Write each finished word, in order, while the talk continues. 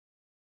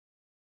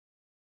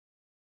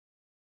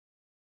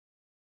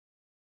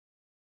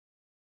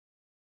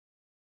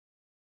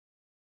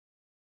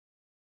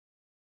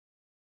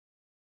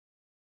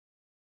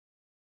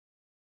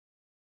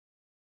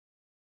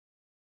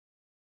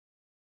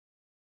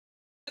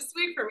this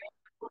week for me.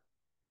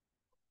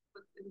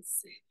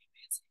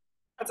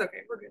 That's okay.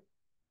 We're good.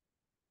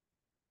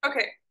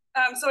 Okay.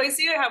 So I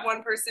see I have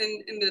one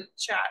person in the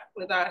chat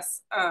with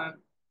us.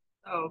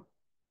 Oh,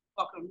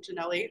 welcome,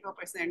 Janelli. I hope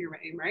I say your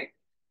name right.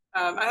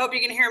 I hope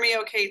you can hear me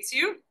okay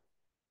too.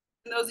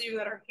 And those of you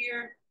that are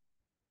here,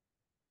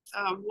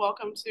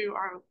 welcome to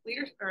our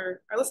leaders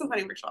or our lesson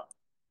planning workshop.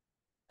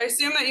 I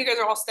assume that you guys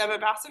are all STEM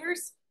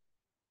ambassadors.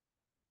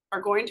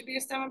 Are going to be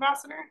a STEM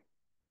ambassador.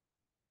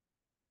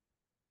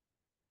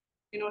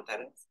 You know what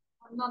that is?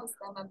 I'm not a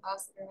STEM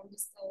ambassador. I'm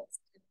just a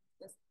student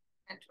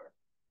mentor.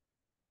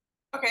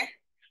 Okay.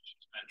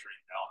 She's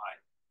mentoring Delhi.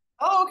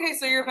 Oh, okay.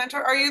 So you're a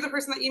mentor. Are you the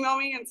person that emailed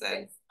me and said,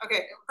 yes.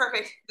 Okay,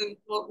 perfect. Then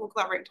we'll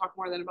collaborate and talk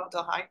more then about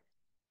Delhi.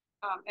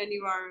 And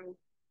you are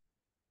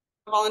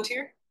a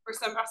volunteer or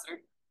STEM ambassador?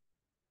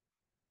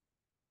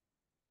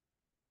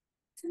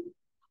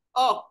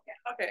 Oh,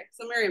 yeah. Okay.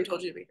 So Miriam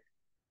told you to be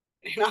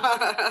here.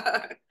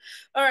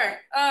 All right.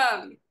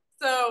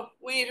 So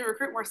we need to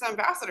recruit more STEM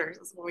ambassadors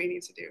is what we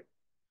need to do.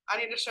 I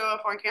need to show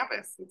up on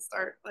campus and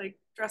start like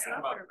dressing up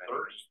about everybody.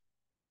 30.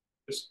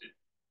 Just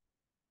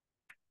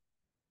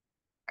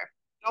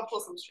I'll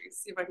pull some strings,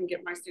 see if I can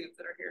get my students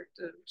that are here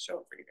to show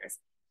up for you guys.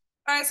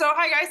 All right, so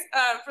hi guys.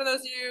 For those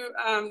of you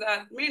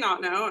that may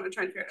not know, I'm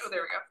trying to figure out, oh,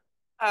 there we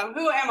go.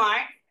 Who am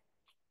I?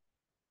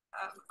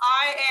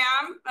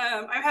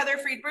 I'm Heather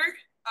Friedberg.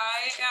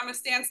 I am a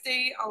Stan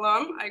State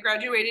alum. I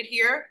graduated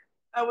here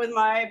with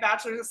my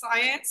Bachelor's of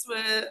Science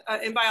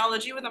in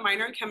biology with a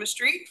minor in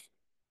chemistry.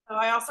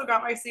 I also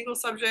got my single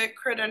subject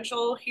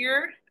credential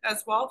here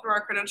as well through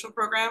our credential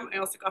program. I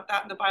also got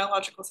that in the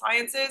biological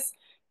sciences.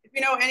 If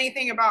you know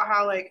anything about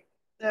how like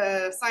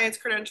the science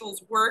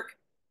credentials work,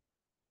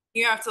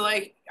 you have to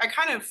I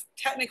kind of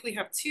technically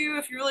have two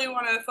if you really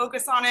want to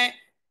focus on it,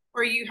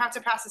 where you have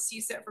to pass a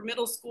CSET for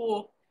middle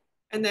school.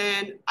 And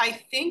then I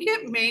think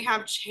it may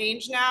have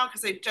changed now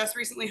because I just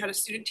recently had a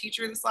student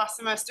teacher this last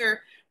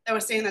semester that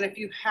was saying that if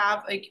you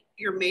have like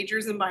your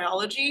majors in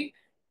biology,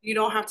 you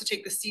don't have to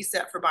take the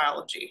CSET for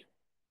biology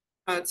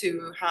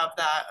to have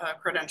that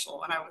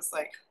credential. And I was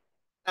like,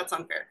 that's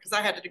unfair because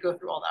I had to go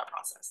through all that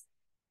process.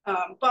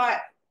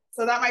 But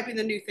so that might be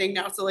the new thing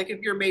now. So like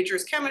if your major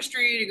is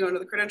chemistry, you go into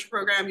the credential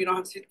program, you don't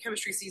have to take the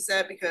chemistry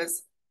CSET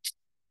because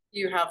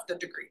you have the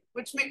degree,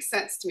 which makes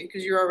sense to me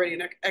because you're already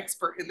an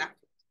expert in that.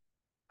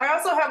 I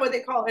also have what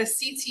they call a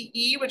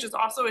CTE, which is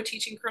also a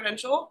teaching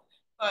credential.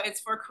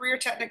 It's for career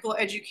technical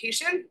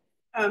education.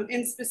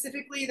 And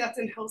specifically that's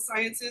in health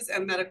sciences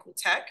and medical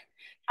tech.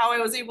 How I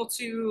was able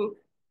to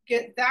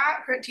get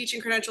that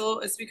teaching credential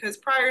is because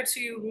prior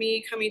to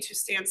me coming to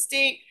Stan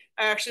State,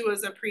 I actually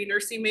was a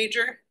pre-nursing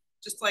major,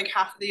 just like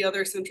half of the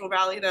other Central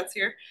Valley that's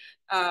here.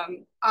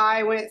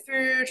 I went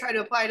through, tried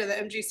to apply to the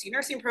MJC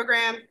nursing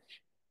program,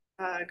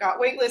 got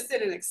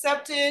waitlisted and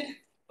accepted,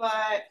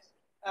 but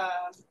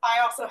I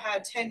also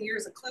had 10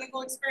 years of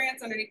clinical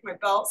experience underneath my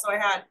belt. So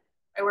I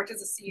worked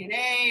as a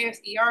CNA,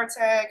 ER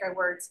tech, I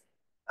worked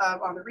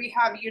on the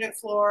rehab unit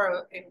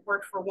floor, and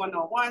worked for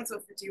 101, so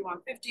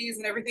 5150s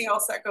and everything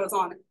else that goes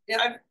on.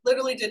 And I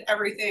literally did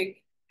everything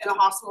in a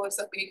hospital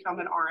except become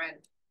an RN.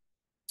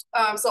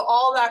 So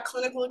all that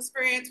clinical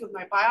experience with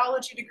my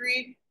biology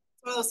degree,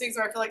 it's one of those things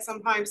where I feel like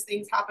sometimes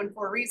things happen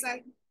for a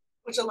reason,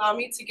 which allowed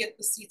me to get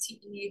the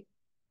CTE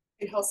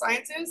in health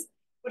sciences,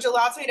 which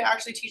allows me to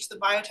actually teach the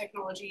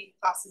biotechnology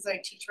classes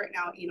I teach right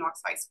now at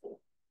Enochs High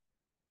School.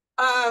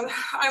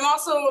 I'm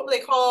also what they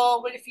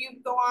call, but if you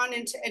go on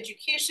into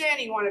education,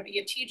 you want to be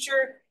a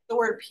teacher, the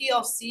word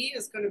PLC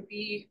is going to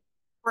be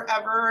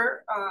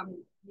forever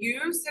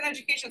used in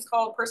education. It's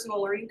called personal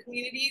learning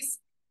communities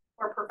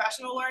or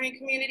professional learning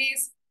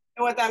communities.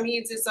 And what that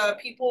means is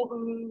people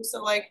who,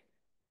 so like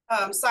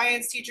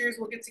science teachers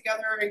will get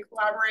together and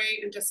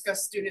collaborate and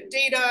discuss student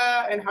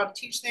data and how to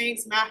teach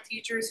things. Math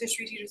teachers,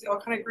 history teachers, they all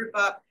kind of group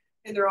up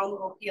in their own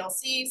little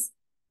PLCs.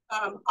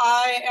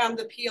 I am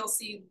the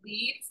PLC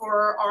lead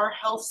for our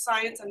health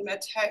science and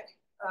med tech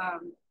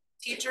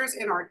teachers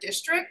in our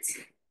district.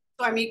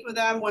 So I meet with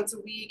them once a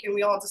week and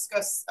we all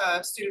discuss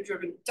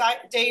student-driven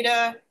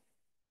data,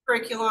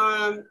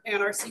 curriculum,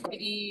 and our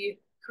CPD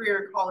career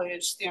and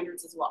college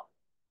standards as well.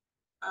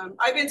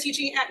 I've been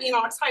teaching at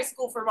Enochs High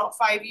School for about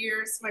 5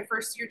 years. My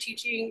first year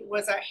teaching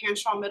was at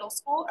Hanshaw Middle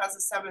School as a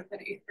 7th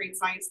and 8th grade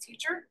science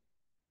teacher.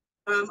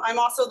 I'm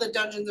also the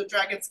Dungeons and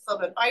Dragons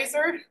Club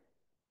advisor,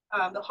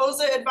 the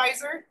HOSA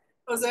advisor.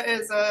 HOSA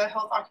is a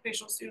Health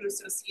Occupational Student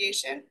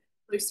Association. I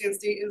believe Stan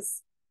State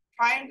is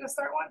trying to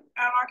start one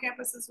at our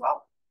campus as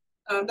well.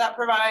 That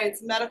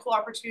provides medical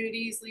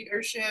opportunities,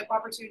 leadership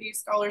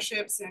opportunities,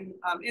 scholarships, and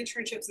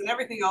internships and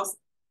everything else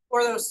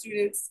for those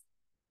students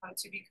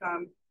to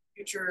become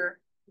future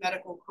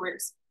medical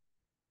careers.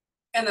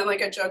 And then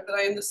like I joke that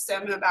I am the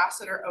STEM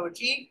Ambassador OG.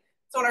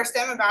 So when our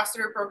STEM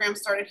Ambassador program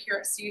started here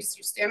at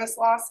CSU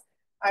Stanislaus,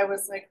 I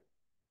was like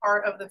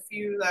part of the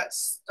few that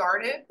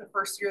started the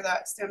first year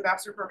that STEM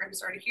Ambassador program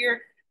started here.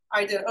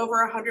 I did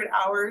over 100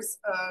 hours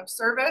of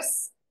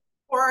service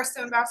for our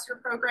STEM Ambassador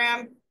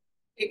program.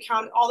 It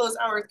counted, all those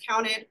hours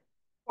counted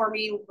for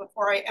me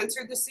before I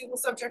entered the single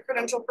subject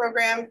credential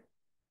program.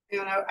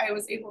 and I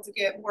was able to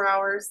get more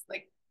hours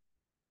like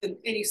than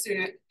any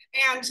student.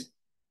 And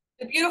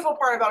the beautiful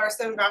part about our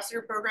STEM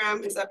Ambassador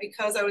program is that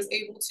because I was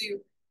able to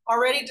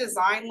already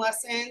design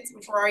lessons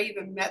before I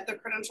even met the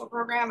credential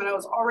program, and I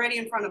was already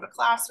in front of a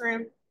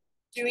classroom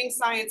doing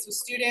science with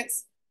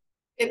students,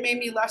 it made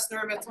me less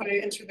nervous when I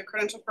entered the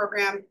credential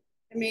program.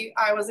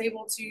 I was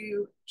able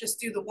to just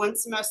do the 1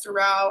 semester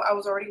route. I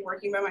was already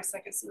working by my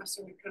 2nd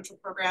semester in the credential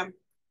program.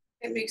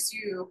 It makes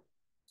you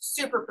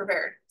super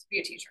prepared to be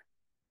a teacher.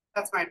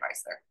 That's my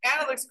advice there.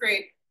 And it looks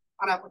great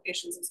on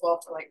applications as well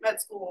for like med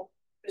school,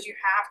 because you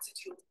have to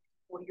do,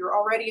 when you're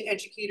already an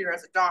educator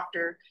as a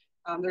doctor,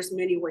 there's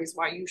many ways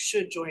why you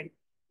should join the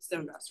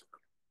STEM Master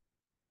Program.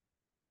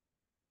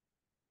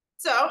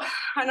 So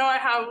I know I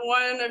have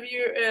one of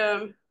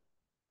you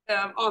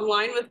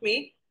online with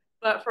me,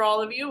 but for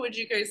all of you, would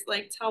you guys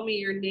like tell me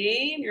your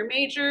name, your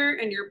major,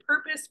 and your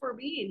purpose for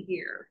being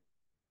here,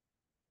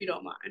 if you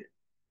don't mind?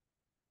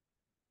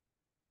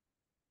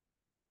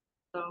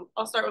 So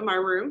I'll start with my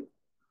room.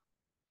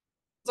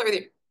 I'll start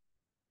with you.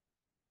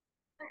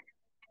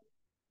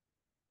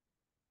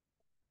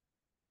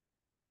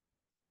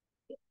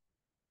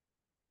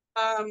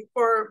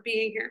 For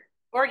being here.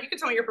 Or you can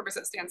tell me your purpose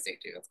at Stan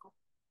State too. That's cool.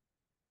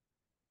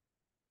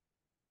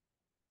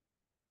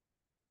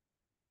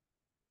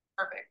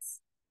 Perfect.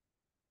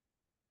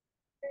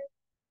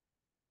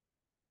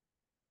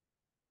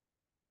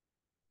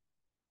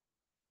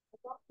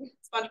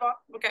 SpongeBob.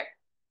 Okay.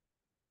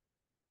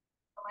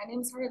 My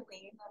name's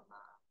Harleen. I'm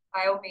a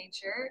bio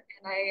major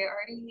and I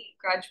already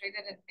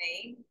graduated in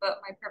May,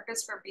 but my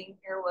purpose for being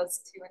here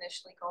was to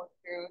initially go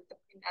through the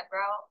pre-med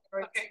route in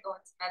order to go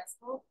into med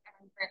school, and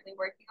I'm currently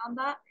working on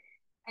that.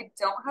 I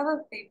don't have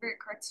a favorite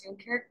cartoon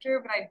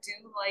character, but I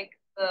do like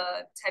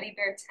the teddy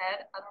bear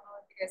Ted. I don't know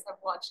if you guys have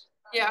watched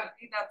that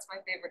movie. That's my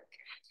favorite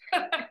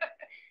character.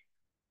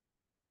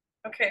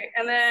 Okay,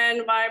 and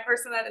then my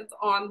person that is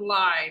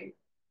online.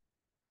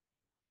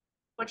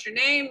 What's your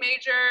name,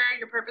 major,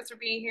 your purpose for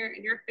being here,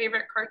 and your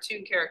favorite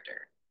cartoon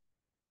character?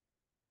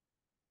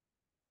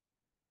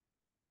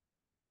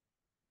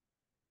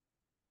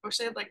 I wish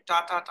they had like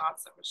dot dot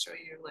dots that would show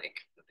you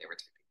like that they were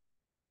typing.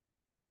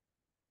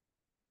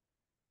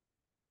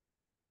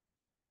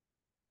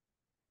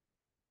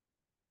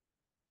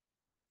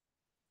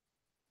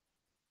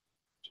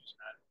 She's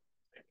not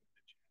taking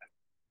the chat.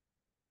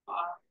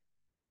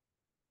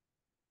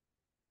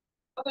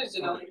 Others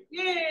didn't.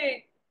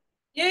 Yay!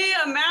 Yay,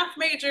 a math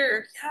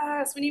major.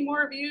 Yes, we need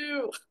more of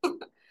you.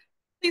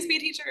 Please be a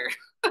teacher.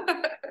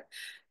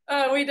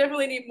 We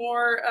definitely need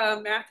more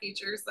math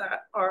teachers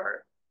that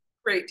are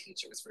great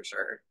teachers for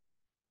sure.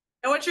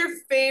 And what's your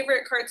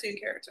favorite cartoon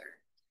character?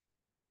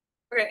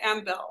 Okay,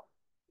 and Belle.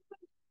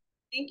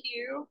 Thank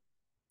you.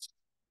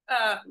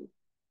 I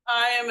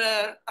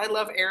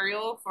love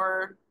Ariel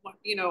for,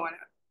 you know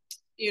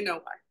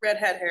what,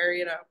 redhead hair,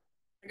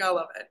 I gotta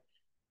love it.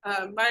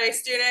 My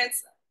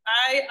students,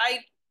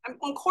 I'm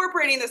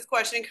incorporating this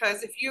question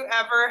because if you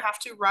ever have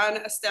to run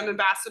a STEM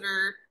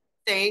ambassador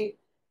thing,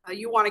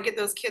 you want to get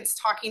those kids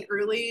talking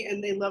early,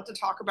 and they love to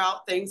talk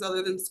about things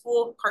other than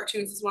school.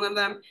 Cartoons is one of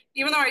them.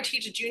 Even though I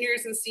teach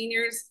juniors and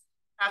seniors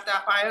at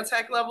that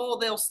biotech level,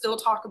 they'll still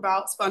talk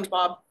about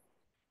SpongeBob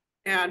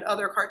and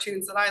other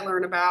cartoons that I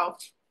learn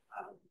about.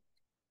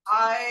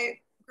 I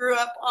grew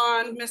up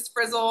on Miss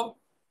Frizzle,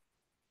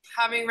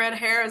 having red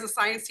hair as a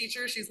science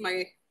teacher. She's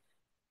my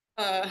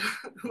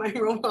my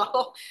role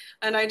model,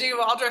 and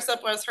I'll dress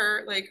up as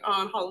her like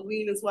on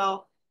Halloween as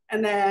well.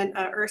 And then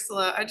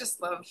Ursula, I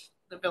just love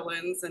the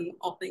villains and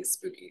all things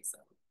spooky. So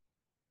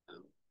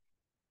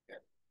good.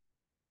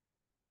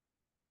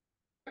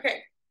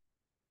 Okay.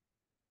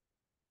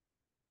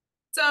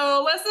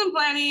 So lesson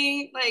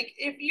planning, like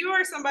if you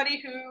are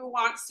somebody who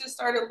wants to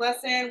start a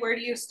lesson, where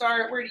do you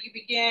start? Where do you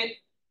begin?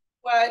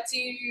 What do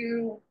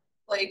you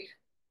like?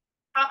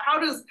 How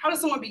does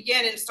someone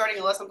begin in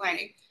starting a lesson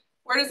planning?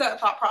 Where does that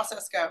thought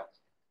process go?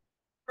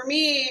 For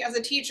me as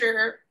a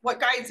teacher, what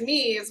guides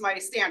me is my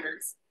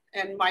standards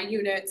and my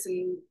units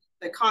and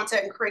the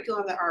content and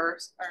curriculum that our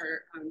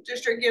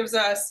district gives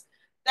us.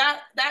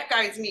 That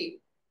guides me.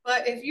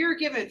 But if you're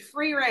given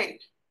free reign,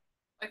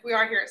 like we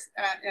are here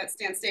at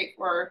Stan State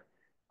for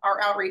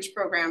our outreach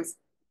programs,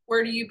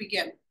 where do you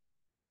begin?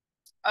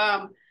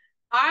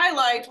 I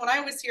liked, when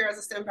I was here as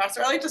a STEM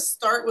pastor, I like to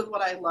start with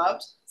what I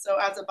loved. So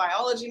as a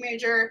biology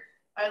major,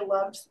 I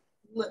loved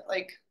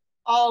like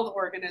all the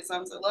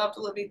organisms. I loved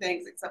living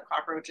things except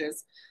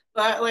cockroaches.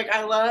 But like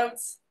I love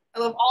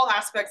all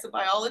aspects of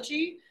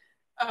biology.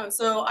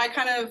 So I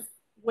kind of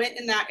went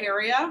in that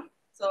area.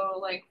 So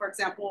like, for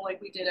example,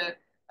 like we did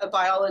a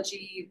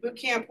biology boot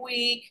camp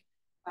week.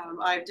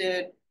 I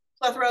did a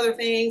plethora of other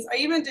things. I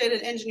even did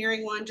an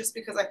engineering one just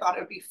because I thought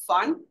it would be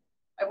fun.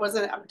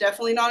 I'm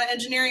definitely not an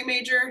engineering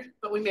major,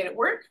 but we made it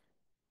work.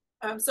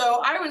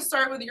 So I would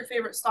start with your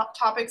favorite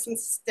topics in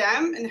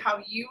STEM and how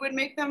you would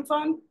make them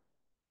fun.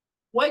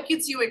 What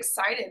gets you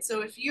excited?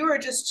 So if you are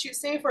just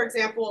say, for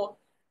example,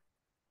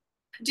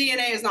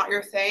 DNA is not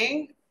your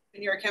thing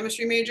and you're a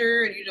chemistry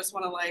major and you just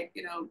want to like,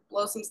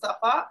 blow some stuff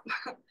up,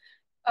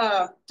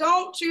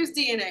 Don't choose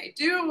DNA.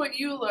 Do what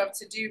you love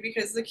to do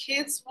because the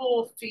kids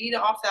will feed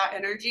off that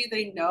energy.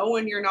 They know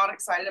when you're not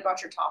excited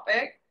about your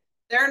topic,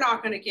 they're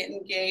not going to get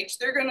engaged.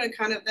 They're going to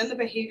kind of, then the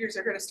behaviors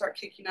are going to start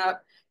kicking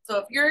up. So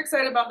if you're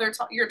excited about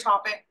your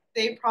topic,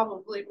 they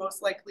probably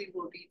most likely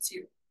will be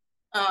too.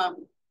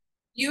 Um,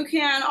 you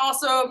can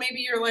also,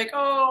 maybe you're like,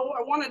 oh,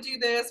 I want to do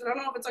this, but I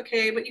don't know if it's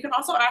okay. But you can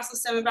also ask the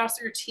STEM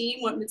ambassador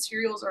team what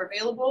materials are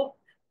available.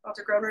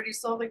 Dr. Grover, do you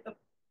still have like the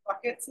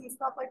buckets and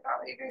stuff like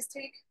that you guys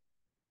take?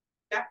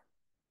 Yeah.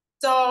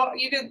 So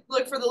you could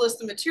look for the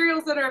list of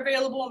materials that are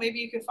available. Maybe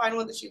you can find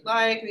one that you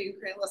like, and you can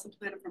create a lesson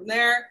plan from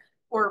there,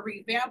 or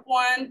revamp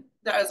one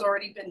that has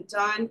already been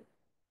done.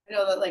 I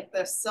know that like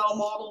the cell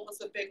model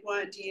was a big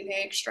one,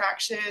 DNA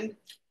extraction.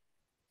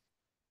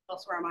 What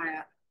else, where am I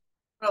at?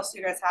 What else do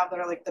you guys have that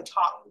are like the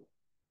top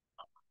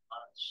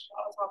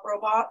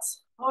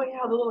robots? Oh yeah,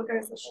 the little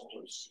guys.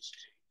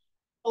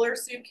 Color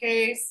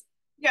suitcase.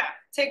 Yeah,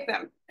 take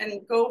them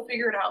and go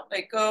figure it out.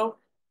 Like go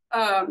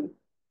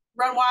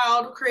run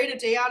wild, create a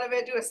day out of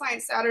it, do a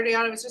science Saturday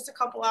out of it. It's just a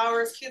couple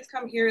hours. Kids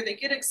come here, they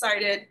get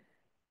excited.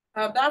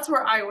 That's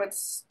where I would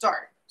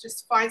start.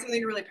 Just find something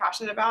you're really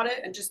passionate about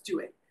it and just do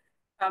it.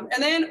 And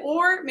then,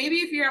 or maybe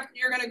if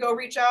you're going to go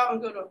reach out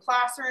and go to a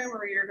classroom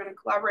or you're going to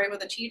collaborate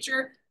with a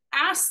teacher,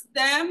 ask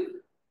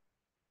them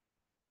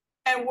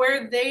and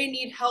where they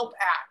need help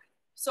at.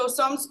 So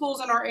some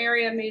schools in our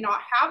area may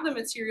not have the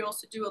materials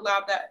to do a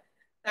lab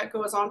that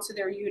goes onto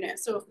their unit.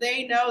 So if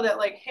they know that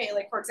like, hey,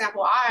 like for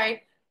example,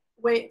 I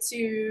went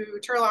to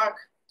Turlock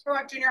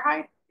Junior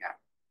High. Yeah.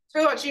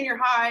 Turlock Junior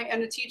High,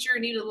 and the teacher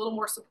needed a little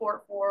more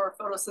support for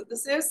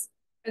photosynthesis.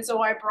 And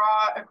so I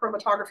brought a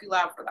chromatography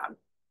lab for them,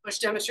 which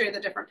demonstrated the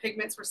different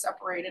pigments were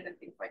separated and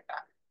things like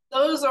that.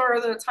 Those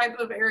are the type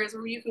of areas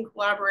where you can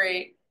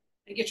collaborate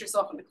and get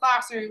yourself in the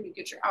classroom, you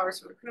get your hours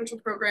for the credential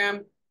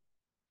program,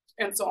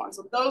 and so on.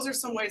 So those are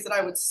some ways that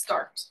I would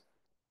start.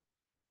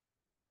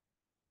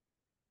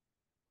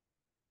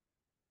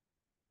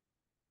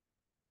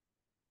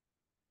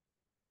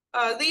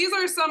 These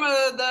are some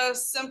of the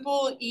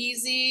simple,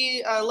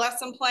 easy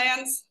lesson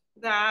plans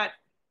that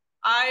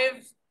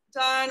I've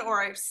done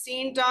or I've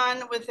seen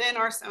done within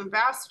our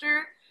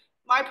ambassador.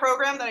 My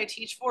program that I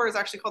teach for is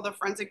actually called the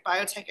Forensic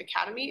Biotech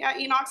Academy at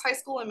Enochs High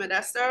School in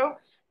Modesto.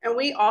 And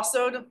we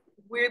also,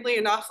 weirdly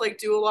enough, like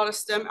do a lot of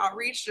STEM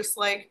outreach, just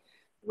like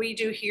we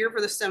do here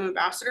for the STEM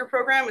ambassador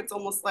program. It's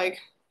almost like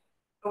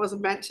I was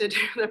meant to do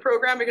the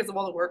program because of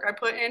all the work I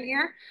put in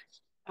here.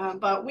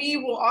 But we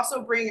will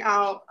also bring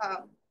out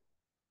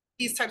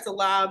these types of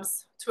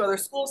labs to other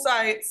school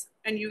sites,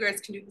 and you guys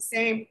can do the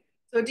same.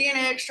 So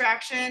DNA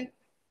extraction,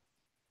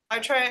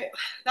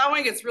 that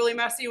one gets really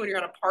messy when you're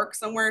at a park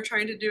somewhere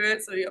trying to do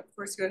it. So you, of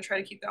course, you're gonna try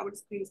to keep that one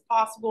as clean as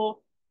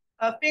possible.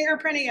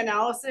 Fingerprinting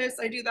analysis,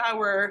 I do that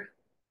where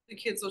the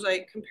kids will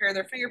like compare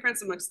their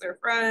fingerprints amongst their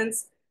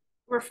friends.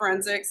 We're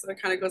forensics, so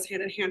it kind of goes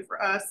hand in hand for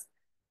us.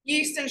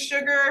 Yeast and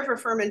sugar for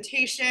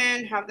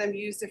fermentation, have them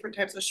use different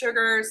types of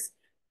sugars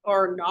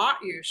or not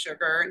use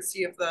sugar and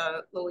see if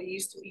the little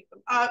yeast will eat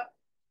them up.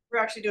 We're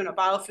actually doing a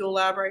biofuel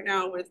lab right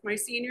now with my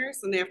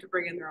seniors, and they have to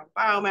bring in their own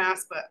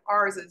biomass, but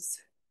ours is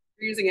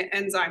we're using an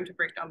enzyme to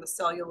break down the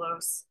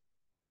cellulose.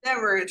 Then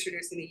we're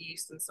introducing the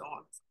yeast and so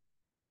on.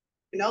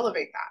 And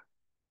elevate that.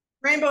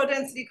 Rainbow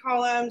density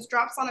columns,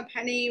 drops on a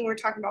penny. We're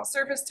talking about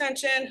surface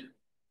tension.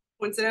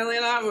 Coincidentally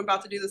enough, I'm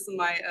about to do this in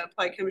my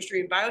applied chemistry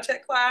and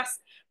biotech class.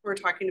 We're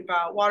talking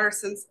about water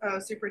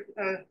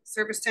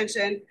surface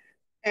tension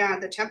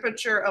and the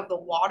temperature of the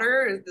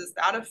water. Does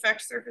that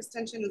affect surface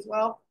tension as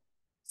well?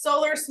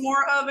 Solar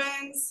s'more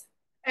ovens,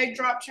 egg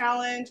drop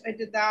challenge. I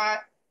did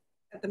that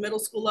at the middle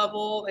school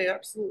level. They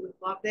absolutely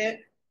loved it.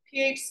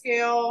 pH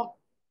scale,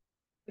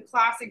 the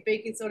classic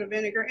baking soda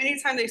vinegar.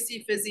 Anytime they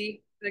see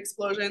fizzy and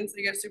explosions,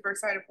 they get super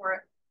excited for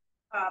it.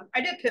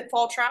 I did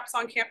pitfall traps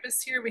on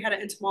campus here. We had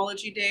an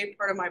entomology day,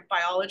 part of my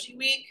biology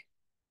week.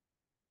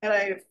 And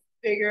I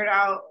figured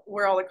out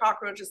where all the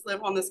cockroaches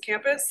live on this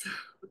campus.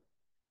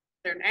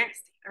 They're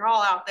nasty. They're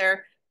all out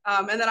there.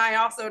 And then I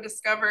also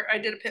discovered, I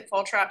did a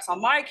pitfall traps on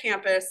my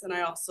campus, and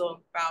I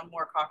also found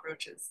more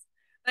cockroaches.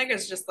 I think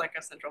it's just like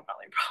a Central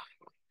Valley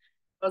problem.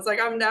 I was like,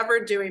 I'm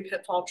never doing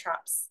pitfall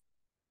traps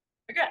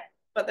again,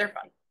 but they're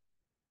fun.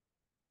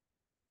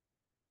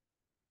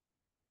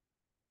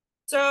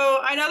 So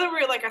I know that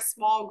we're like a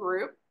small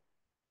group,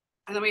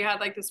 and then we had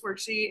like this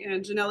worksheet,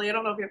 and Janelli, I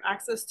don't know if you have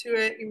access to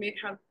it. You may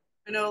have,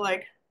 I know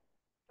like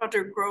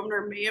Dr.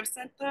 Grosvenor may have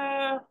sent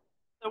the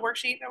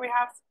worksheet that we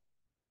have.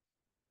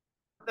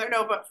 There,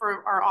 no, but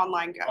for our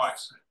online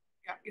guests.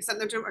 Yeah, you sent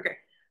them to him? Okay.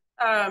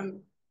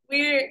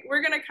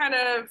 We're gonna kind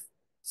of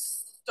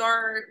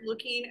start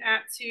looking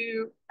at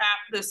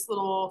this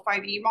little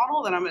 5E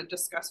model that I'm gonna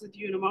discuss with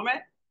you in a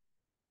moment.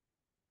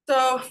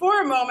 So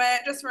for a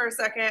moment, just for a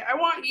second, I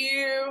want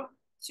you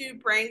to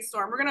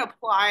brainstorm. We're gonna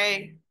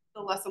apply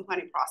the lesson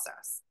planning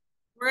process.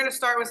 We're gonna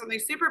start with something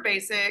super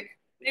basic.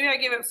 Maybe I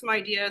give up some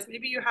ideas.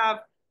 Maybe you have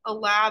a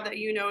lab that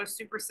you know is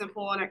super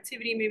simple, an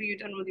activity maybe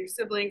you've done with your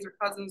siblings or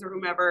cousins or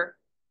whomever.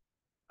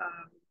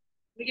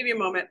 Let me give you a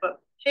moment,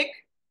 but pick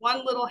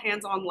one little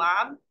hands-on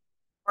lab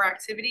or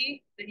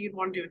activity that you'd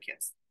want to do with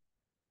kids?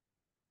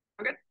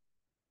 Okay,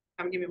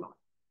 give me a moment.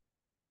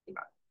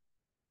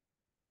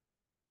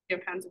 You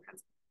have pens and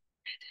pencils.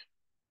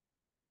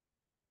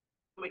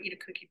 I'm gonna eat a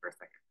cookie for a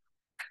second.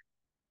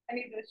 I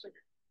need this sugar.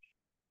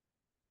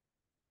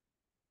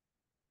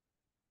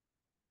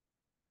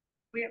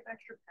 We have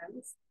extra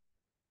pens.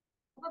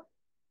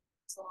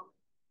 So, all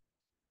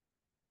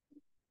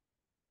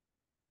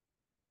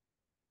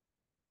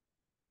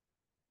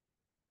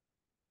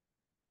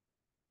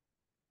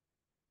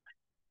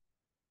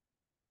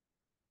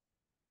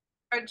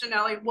right,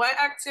 Janelle, what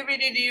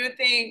activity do you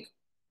think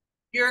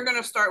you're going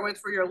to start with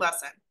for your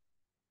lesson?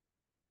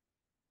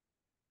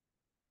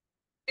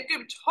 It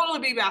could totally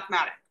be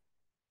mathematics.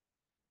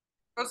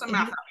 Throw some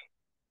math at me.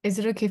 Is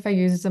it okay if I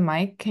use the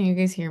mic? Can you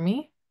guys hear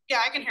me?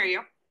 Yeah, I can hear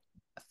you.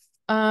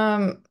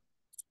 Um,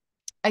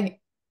 I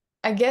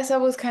I guess I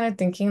was kind of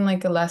thinking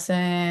like a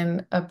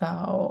lesson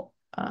about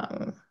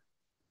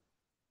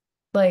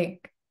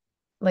like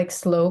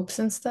slopes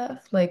and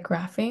stuff, like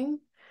graphing.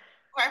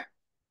 Okay.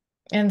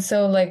 And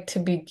so like to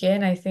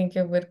begin, I think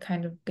it would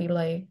kind of be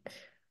like,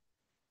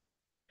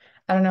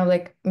 I don't know,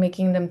 like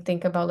making them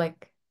think about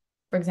like,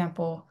 for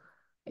example,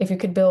 if you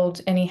could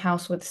build any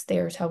house with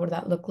stairs, how would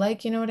that look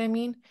like? You know what I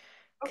mean?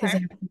 Because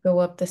Okay. if you go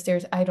up the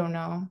stairs, I don't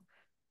know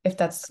if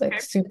that's like Okay.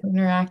 super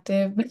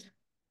interactive.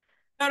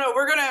 No,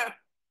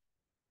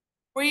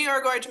 we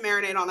are going to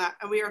marinate on that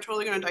and we are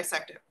totally going to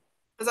dissect it.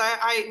 Because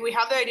we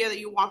have the idea that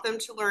you want them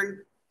to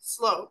learn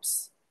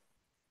slopes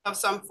of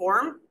some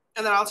form,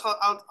 and then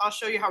I'll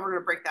show you how we're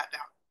going to break that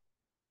down.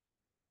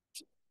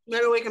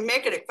 Maybe we can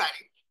make it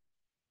exciting.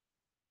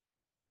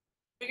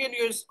 We can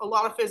use a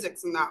lot of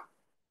physics in that.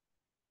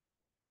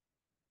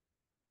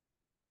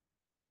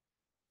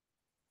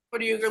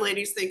 What are you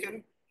ladies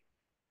thinking?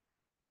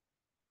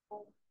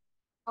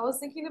 I was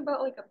thinking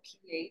about like a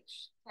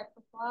pH type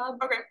of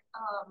lab. Okay.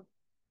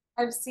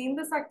 I've seen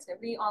this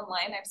activity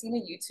online. I've seen a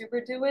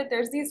YouTuber do it.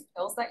 There's these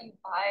pills that you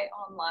buy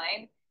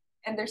online,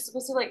 and they're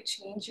supposed to like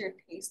change your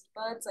taste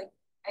buds. Like,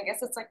 I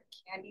guess it's like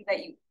candy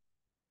that you,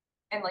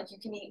 and like you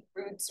can eat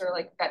fruits or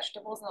like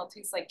vegetables, and it'll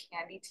taste like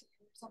candy to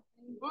you or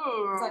something.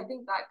 Ooh. So I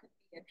think that could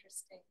be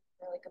interesting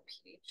for like a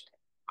pH type.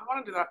 I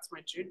want to do that to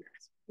my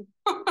juniors.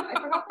 I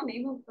forgot the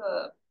name of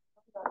the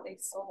that they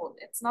sold.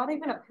 It's not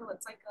even a pill.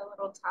 It's like a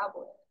little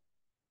tablet.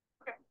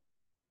 Okay.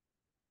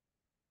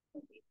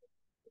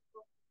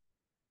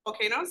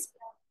 Volcanoes?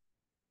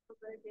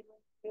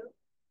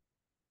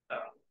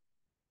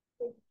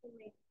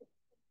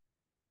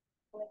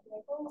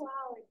 Like, oh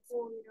wow, it's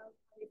cool, you know,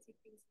 how you see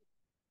things.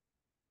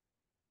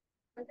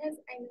 Sometimes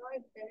I know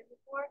I've done it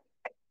before.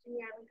 And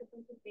you have like a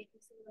bunch of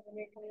baking soda and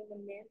you're kind of a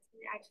mint,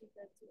 and it actually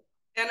does too.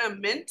 And a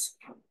mint?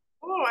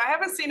 Oh, I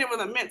haven't seen it with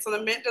a mint. So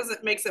the mint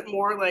makes it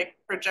more like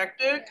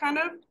projected, kind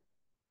of.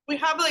 We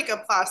have like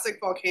a plastic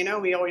volcano.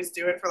 We always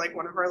do it for like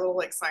one of our little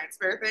like science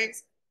fair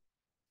things.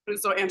 But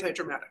it's so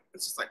anti-dramatic.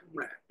 It's just like,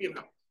 you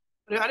know.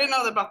 But I didn't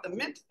know about the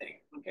mint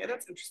thing. Okay,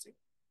 that's interesting.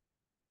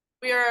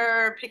 We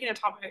are picking a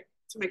topic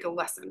to make a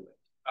lesson with.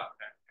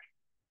 Okay.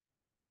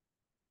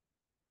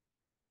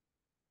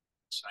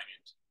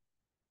 Science.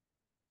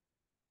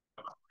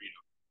 How about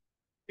burrito?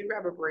 You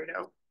grab a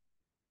burrito.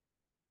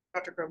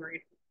 Dr. Grow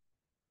burrito.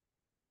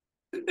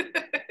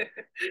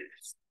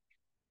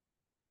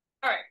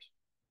 All right.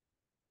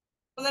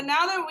 Well, then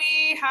now that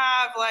we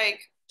have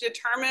like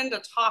determined a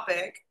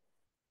topic,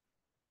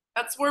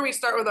 that's where we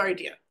start with our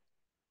idea.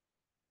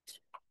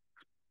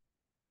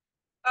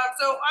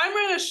 So I'm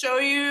going to show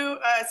you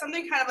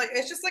something kind of like,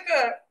 it's just like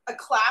a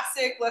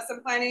classic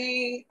lesson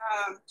planning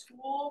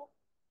tool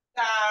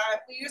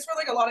that we use for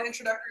like a lot of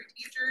introductory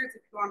teachers. If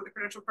you go onto the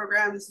credential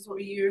program, this is what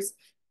we use.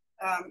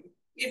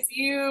 If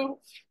you,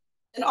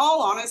 in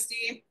all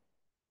honesty,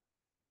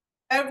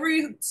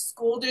 every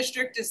school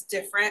district is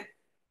different.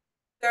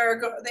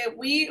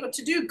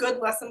 To do good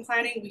lesson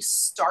planning, we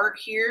start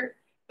here,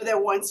 but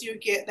then once you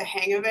get the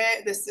hang of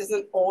it, this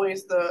isn't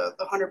always the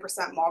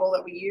 100% model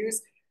that we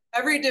use.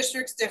 Every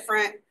district's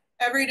different.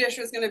 Every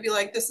district is going to be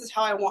like, this is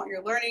how I want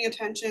your learning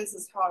intentions.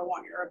 This is how I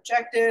want your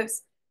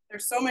objectives.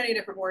 There's so many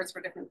different words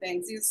for different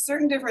things. These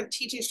certain different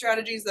teaching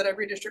strategies that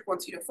every district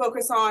wants you to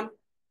focus on.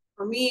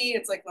 For me,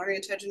 it's like learning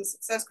intention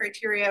success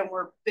criteria. And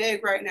we're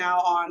big right now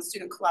on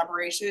student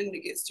collaboration to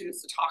get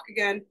students to talk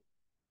again.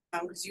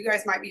 Because you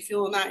guys might be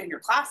feeling that in your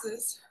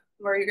classes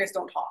where you guys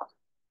don't talk.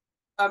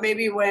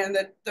 Maybe when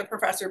the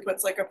professor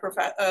puts like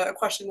a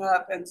question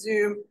up and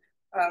Zoom,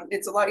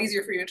 it's a lot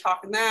easier for you to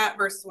talk in that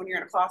versus when you're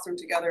in a classroom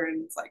together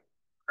and it's like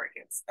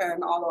crickets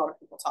and all a lot of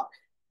people talk.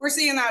 We're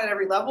seeing that at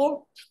every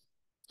level,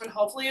 and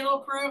hopefully it'll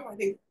improve. I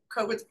think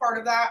COVID's part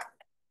of that.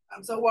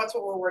 So that's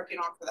what we're working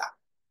on for that.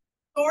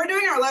 So we're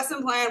doing our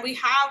lesson plan. We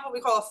have what we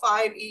call a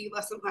 5E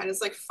lesson plan.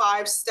 It's like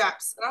 5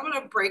 steps, and I'm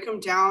going to break them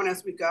down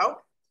as we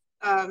go.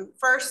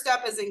 First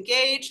step is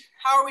engage.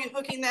 How are we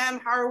hooking them?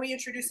 How are we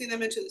introducing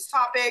them into this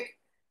topic?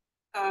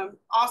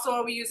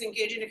 Also, we use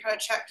engaging to kind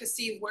of check to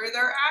see where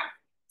they're at.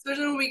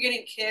 Especially when we're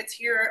getting kids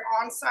here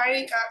on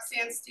site at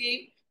Sand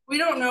State, we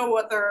don't know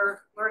what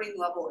their learning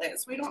level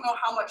is. We don't know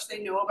how much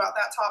they know about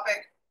that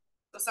topic.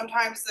 So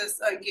sometimes this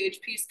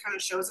engage piece kind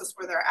of shows us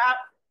where they're at.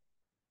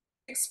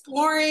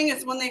 Exploring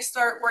is when they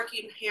start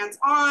working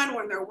hands-on,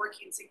 when they're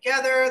working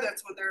together.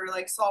 That's when they're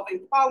like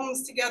solving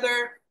problems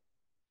together.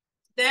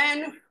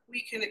 Then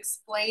we can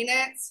explain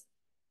it.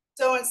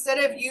 So instead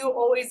of you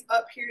always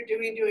up here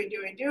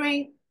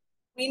doing,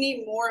 we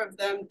need more of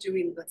them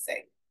doing the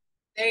thing.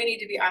 They need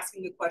to be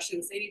asking the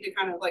questions. They need to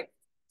kind of like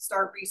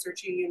start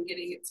researching and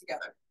getting it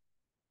together.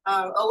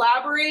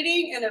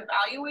 Elaborating and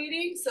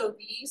evaluating. So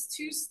these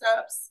two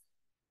steps,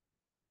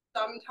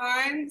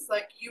 sometimes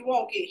like you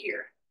won't get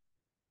here,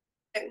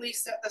 at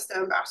least at the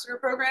STEM Ambassador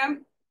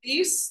Program.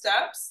 These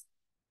steps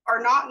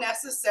are not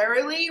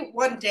necessarily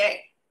one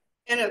day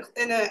in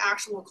an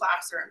actual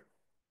classroom.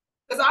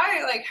 Because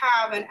I like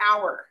have an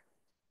hour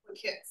with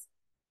kids.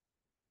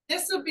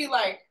 This would be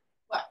like,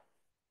 what?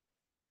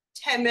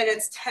 10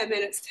 minutes, 10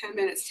 minutes, 10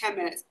 minutes, 10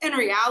 minutes. In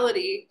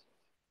reality,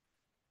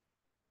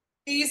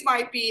 these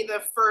might be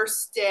the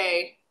first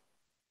day.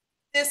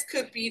 This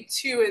could be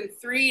 2 and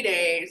 3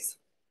 days.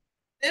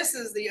 This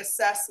is the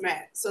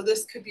assessment. So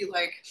this could be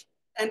like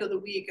end of the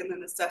week and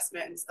then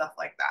assessment and stuff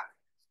like that.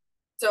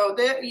 So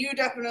that you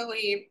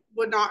definitely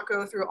would not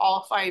go through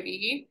all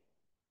 5E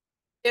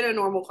in a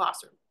normal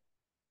classroom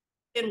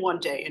in one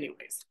day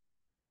anyways.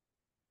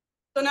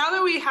 So now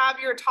that we have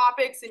your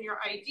topics and your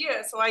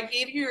ideas, so I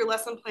gave you your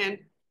lesson plan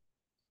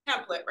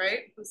template,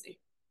 right? Let's see.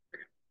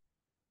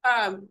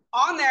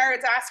 On there,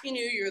 it's asking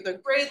you the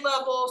grade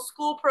level,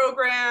 school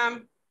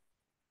program,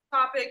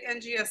 topic,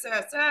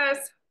 NGSSS,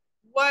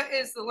 what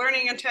is the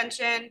learning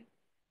intention,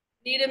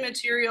 needed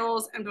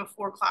materials, and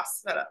before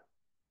class setup.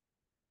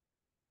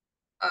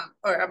 All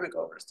right, I'm gonna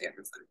go over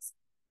standard science.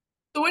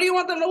 So what do you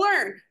want them to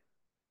learn?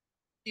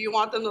 Do you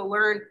want them to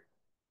learn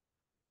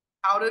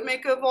how to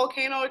make a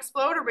volcano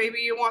explode, or maybe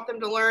you want them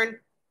to learn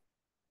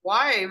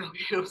why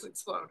volcanoes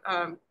explode?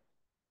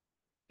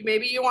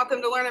 Maybe you want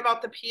them to learn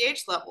about the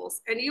pH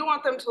levels, and you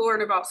want them to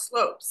learn about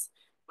slopes.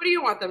 What do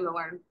you want them to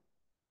learn?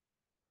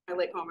 My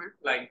late Homer.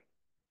 Like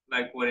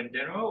what in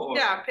general? Or?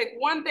 Yeah, pick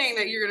one thing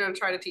that you're going to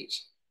try to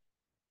teach.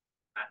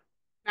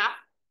 Math?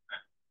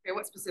 Okay,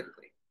 what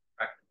specifically?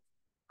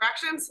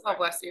 Fractions? Oh,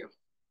 bless you.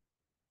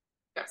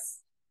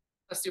 Yes,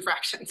 let's do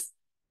fractions.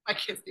 My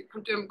kids do.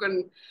 I'm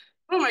going.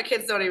 Well, my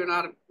kids don't even know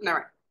how to. Never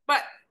mind.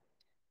 But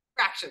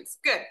fractions,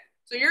 good.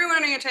 So your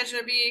learning intention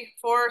would be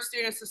for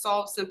students to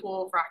solve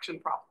simple fraction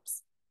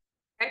problems.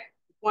 Okay,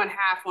 1/2,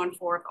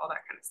 1/4, all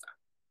that kind of stuff.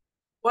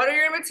 What are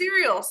your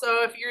materials?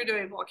 So if you're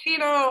doing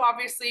volcano,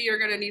 obviously you're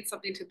going to need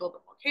something to build the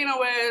volcano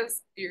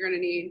with. You're going to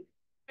need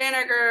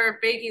vinegar,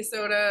 baking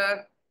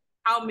soda,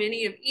 how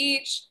many of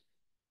each?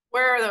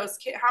 Where are those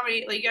kids? How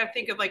many? Like you got to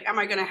think of like, am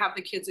I going to have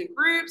the kids in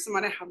groups? Am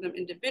I going to have them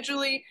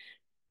individually?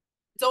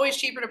 It's always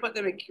cheaper to put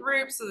them in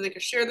groups so that they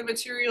can share the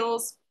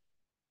materials.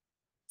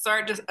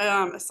 Start just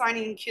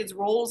assigning kids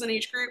roles in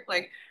each group.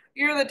 Like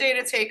you're the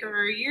data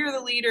taker, you're the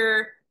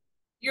leader,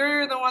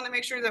 you're the one that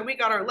makes sure that we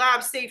got our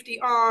lab safety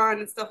on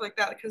and stuff like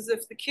that. Because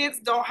if the kids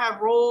don't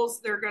have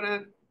roles, they're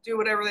gonna do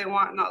whatever they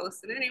want and not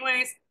listen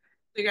anyways.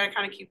 So you gotta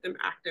kind of keep them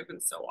active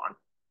and so on.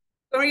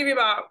 So I'm gonna give you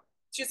about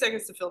 2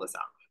 seconds to fill this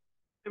out.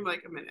 In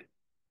like a minute.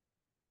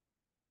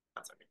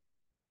 That's okay.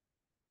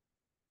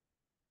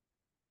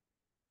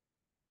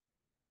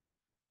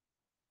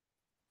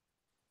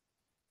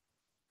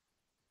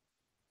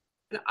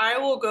 And I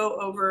will go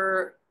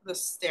over the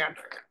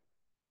standard.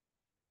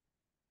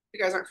 If you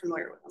guys aren't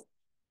familiar with them.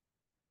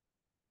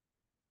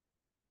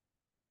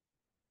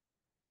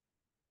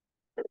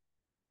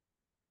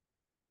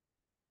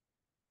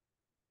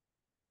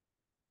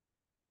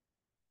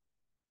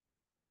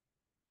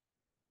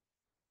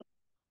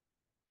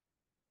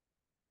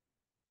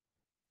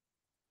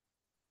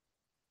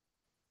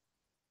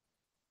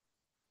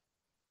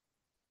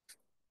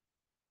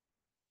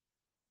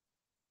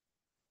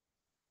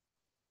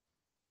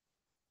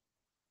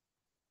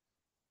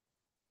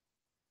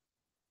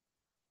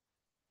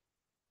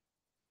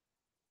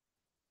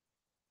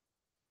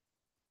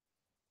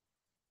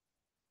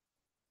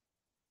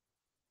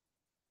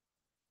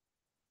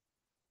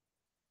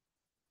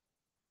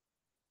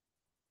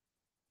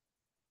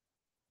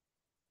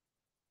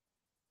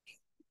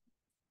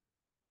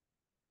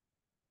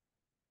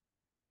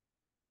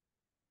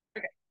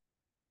 Okay.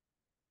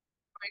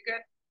 Are we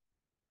good?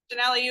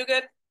 Janelle, you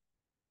good?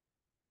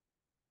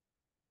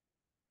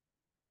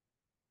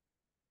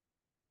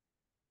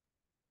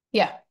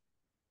 Yeah.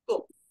 Cool.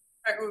 All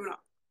right, moving on.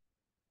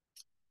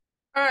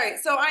 All right,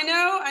 so I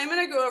know I'm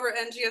gonna go over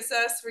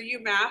NGSS for you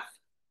math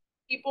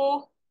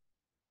people.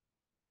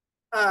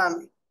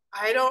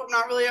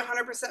 Not really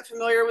 100%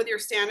 familiar with your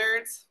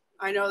standards.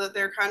 I know that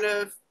they're kind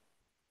of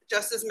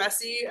just as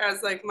messy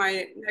as like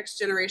my next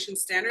generation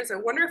standards. I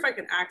wonder if I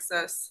can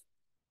access,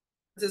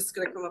 this is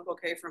gonna come up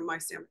okay from my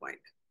standpoint.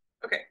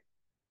 Okay,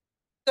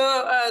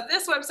 so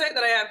this website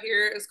that I have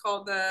here is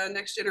called the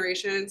Next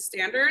Generation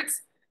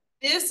Standards.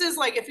 This is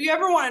like, if you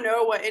ever wanna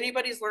know what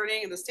anybody's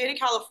learning in the state of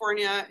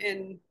California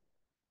in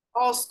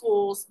all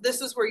schools,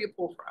 this is where you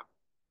pull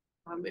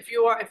from. If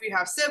you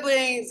have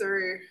siblings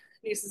or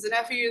nieces and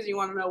nephews, you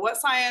want to know what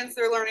science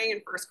they're learning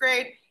in first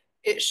grade,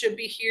 it should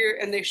be here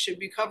and they should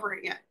be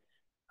covering it.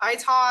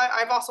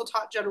 I've also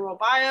taught general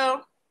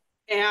bio,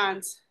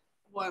 and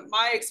what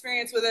my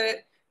experience with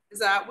it is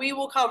that we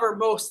will cover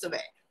most of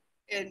it.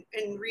 In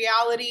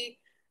reality,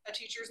 a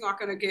teacher's not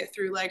going to get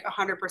through like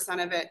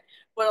 100% of it.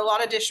 What a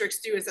lot of districts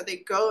do is that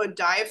they go and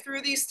dive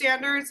through these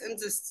standards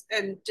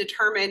and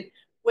determine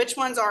which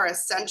ones are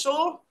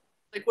essential,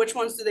 like which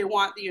ones do they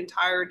want the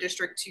entire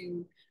district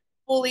to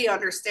fully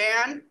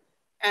understand,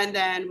 and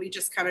then we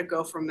just kind of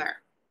go from there.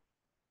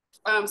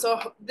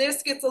 So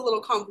this gets a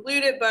little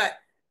convoluted, but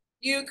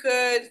you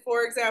could,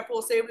 for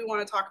example, say we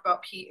want to talk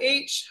about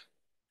pH.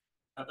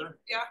 Heather?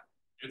 Yeah.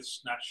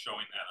 It's not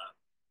showing that on.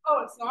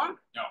 Oh, it's not?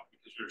 No,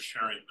 because you're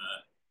sharing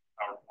the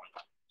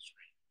PowerPoint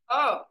screen.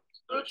 Oh.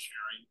 So it's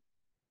sharing.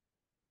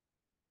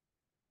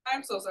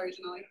 I'm so sorry,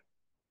 Janelle.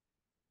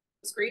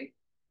 The screen?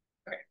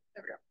 Okay,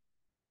 there we go.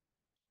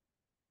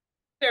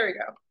 There we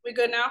go. We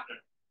good now?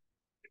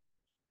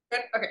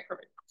 Good? Okay,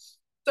 perfect.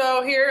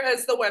 So here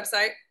is the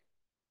website.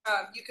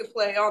 You could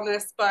play on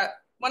this, but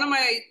one of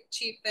my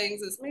cheap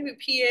things is maybe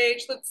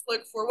pH. Let's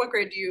look for, what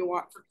grade do you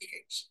want for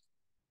pH?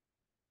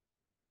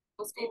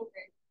 Middle school?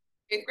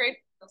 Eighth grade?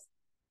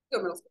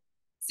 Go middle school.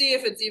 See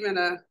if it's even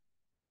a,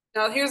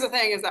 now here's the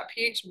thing is that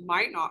pH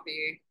might not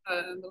be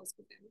a middle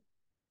school thing.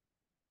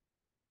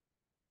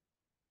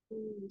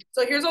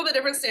 So here's all the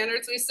different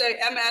standards. We say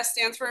MS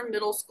stands for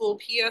middle school,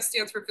 PS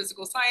stands for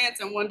physical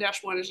science, and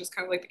 1-1 is just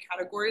kind of like the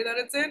category that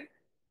it's in.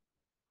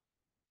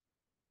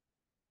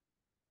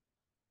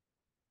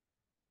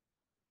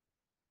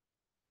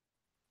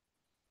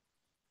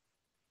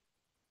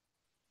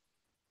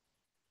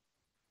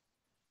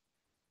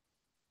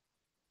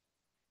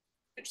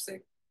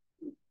 Interesting.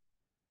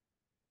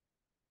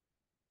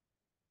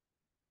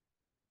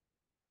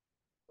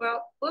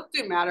 Well, let's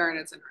do matter and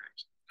its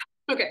interaction.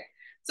 Okay,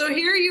 so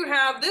here you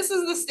have, this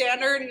is the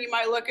standard, and you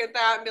might look at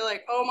that and be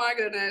like, oh my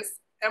goodness,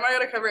 am I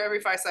going to cover every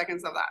 5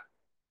 seconds of that?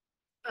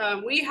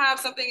 We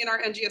have something in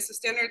our NGSS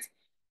standards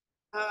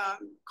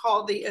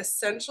called the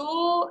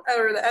essential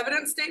or the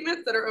evidence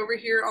statements that are over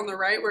here on the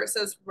right where it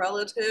says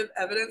relative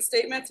evidence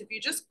statements. If you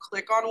just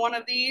click on one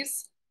of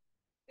these,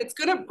 it's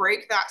going to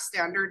break that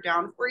standard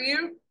down for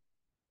you.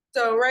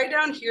 So right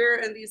down here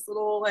in these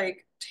little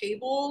like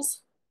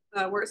tables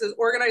where it says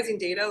organizing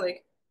data,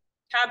 like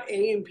tab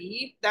A and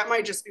B, that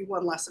might just be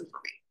one lesson for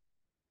me.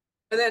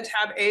 And then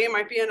tab A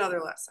might be another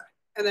lesson.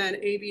 And then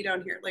AB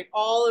down here, like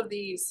all of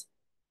these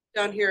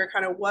down here are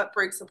kind of what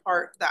breaks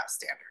apart that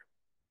standard.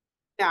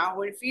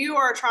 Now, if you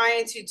are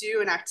trying to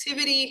do an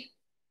activity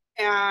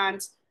and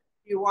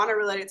you want to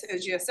relate it to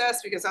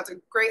NGSS because that's a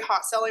great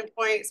hot selling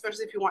point,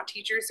 especially if you want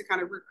teachers to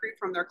kind of recruit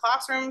from their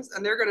classrooms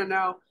and they're going to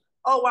know,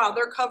 oh, wow,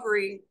 they're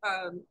covering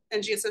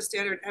NGSS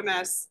standard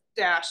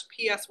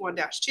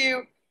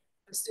MS-PS1-2.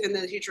 And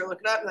then the teacher will look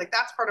it up, like,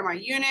 that's part of my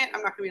unit.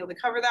 I'm not going to be able to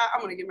cover that.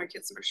 I'm going to give my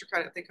kids some extra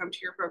credit if they come to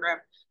your program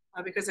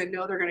because I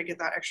know they're going to get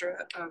that extra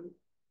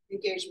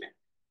engagement.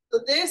 So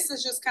this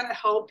is just kind of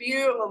help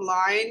you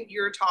align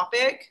your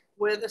topic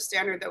with the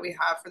standard that we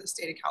have for the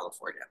state of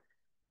California.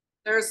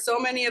 There's so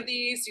many of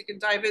these, you can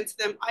dive into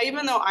them.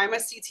 Even though I'm a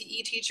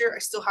CTE teacher, I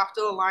still have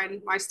to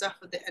align my stuff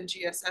with the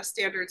NGSS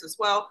standards as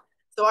well.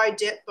 So I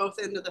dip both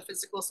into the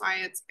physical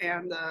science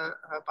and the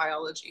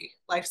biology,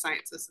 life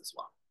sciences as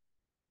well.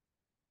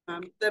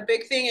 The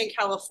big thing in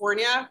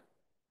California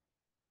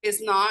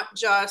is not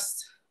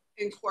just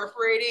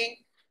incorporating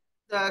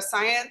the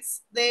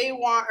science. They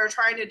are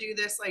trying to do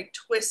this like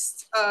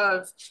twist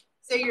of,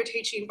 say you're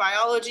teaching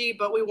biology,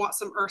 but we want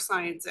some earth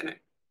science in it.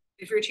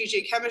 If you're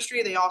teaching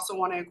chemistry, they also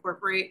want to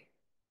incorporate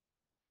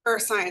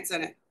earth science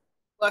in it.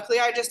 Luckily,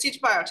 I just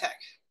teach biotech,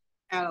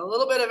 and a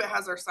little bit of it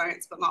has earth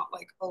science, but not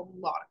like a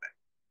lot of it.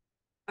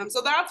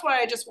 So that's why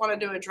I just wanted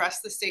to address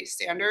the state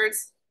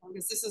standards,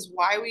 because this is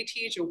why we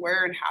teach and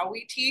where and how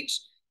we teach.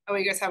 That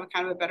way you guys have a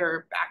kind of a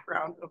better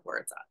background of where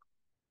it's at.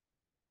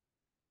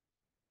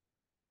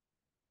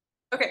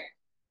 Okay,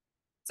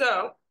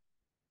 so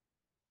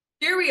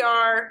here we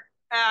are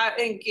at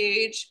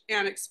engage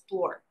and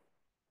explore.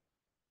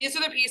 These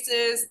are the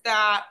pieces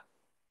that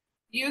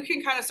you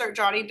can kind of start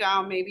jotting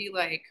down, maybe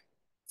like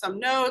some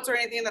notes or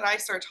anything that I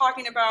start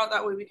talking about.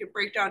 That way we can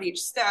break down each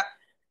step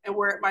and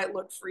where it might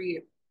look for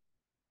you.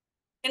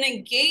 In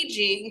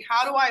engaging,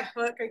 how do I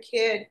hook a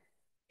kid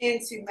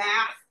into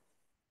math?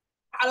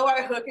 How do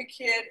I hook a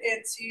kid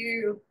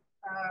into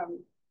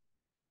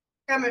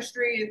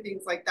chemistry and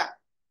things like that?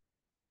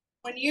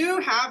 When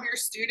you have your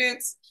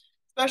students,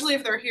 especially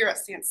if they're here at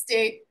Stan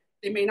State,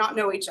 they may not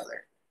know each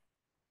other.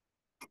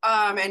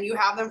 And you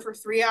have them for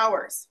 3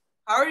 hours.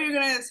 How are you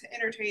going to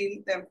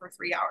entertain them for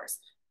 3 hours?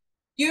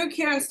 You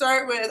can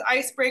start with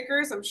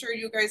icebreakers. I'm sure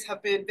you guys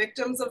have been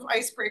victims of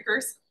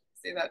icebreakers. I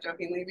say that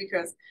jokingly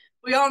because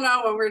we all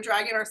know when we're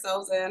dragging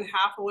ourselves in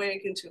half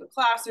awake into a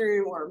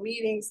classroom or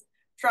meetings,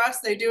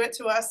 trust, they do it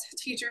to us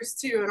teachers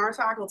too in our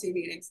faculty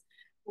meetings.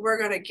 We're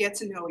going to get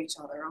to know each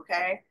other,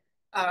 okay?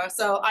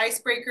 So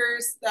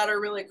icebreakers that are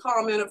really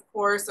common, of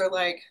course, are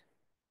like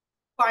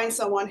find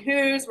someone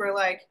who's, we're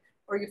like,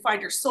 or you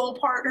find your soul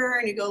partner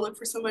and you go look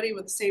for somebody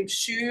with the same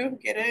shoe,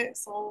 get it?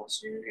 Soul,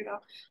 shoe, you know.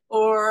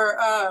 Or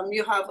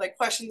you have like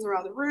questions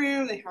around the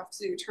room, they have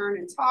to turn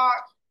and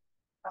talk.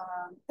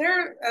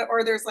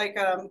 There's like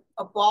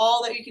a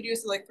ball that you could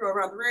use to like throw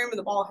around the room, and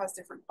the ball has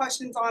different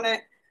questions on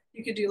it.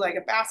 You could do like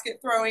a basket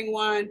throwing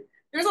one.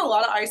 There's a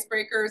lot of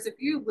icebreakers. If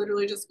you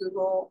literally just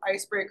Google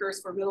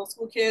icebreakers for middle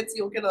school kids,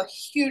 you'll get a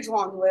huge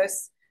long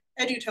list.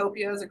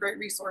 Edutopia is a great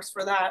resource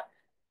for that.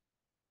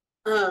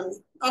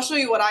 I'll show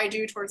you what I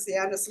do towards the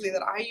end of something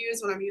that I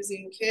use when I'm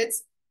using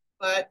kids.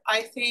 But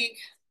I think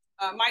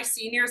my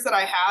seniors that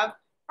I have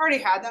already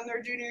had them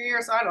their junior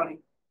year, so I don't need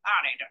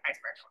an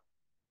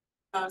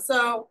icebreaker.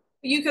 So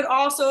you could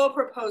also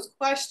propose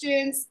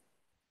questions,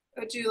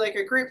 do like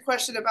a group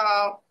question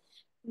about,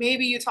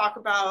 maybe you talk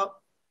about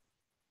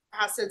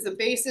acids and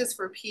bases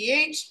for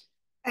pH,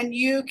 and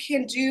you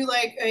can do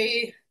like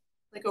a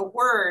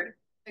word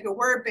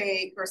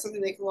bank or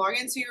something they can log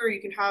into, or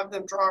you can have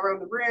them draw around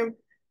the room.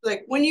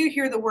 Like when you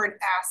hear the word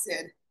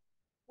acid,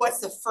 what's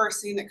the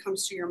first thing that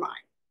comes to your mind?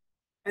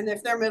 And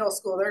if they're middle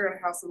school, they're going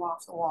to have some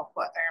off the wall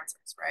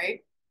answers,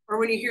 right? Or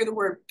when you hear the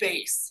word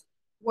base,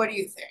 what do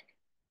you think?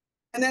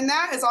 And then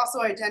that is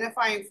also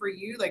identifying for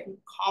you like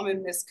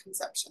common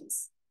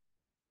misconceptions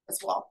as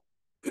well.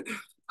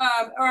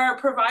 Or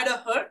provide a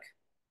hook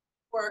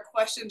or a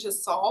question to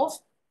solve.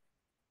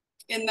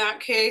 In that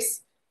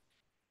case,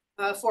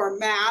 for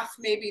math,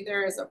 maybe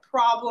there is a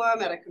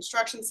problem at a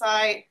construction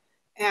site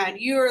and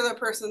you're the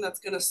person that's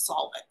going to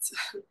solve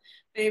it.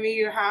 Maybe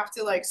you have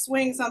to like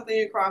swing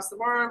something across the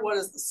board. What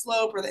is the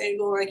slope or the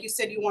angle? Like you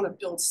said, you want to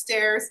build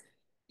stairs,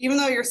 even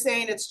though you're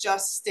saying it's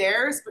just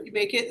stairs, but you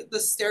make it, the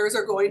stairs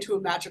are going to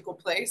a magical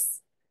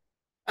place.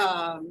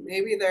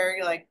 Maybe they're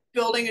like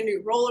building a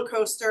new roller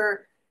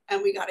coaster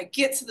and we got to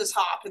get to the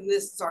top and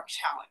this is our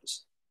challenge.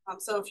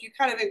 So if you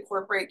kind of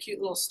incorporate cute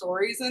little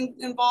stories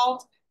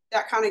involved,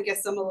 that kind of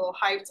gets them a little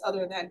hyped,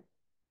 other than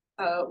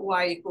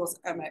y equals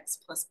mx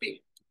plus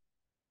b.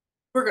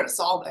 We're going to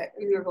solve it.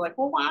 And you're like,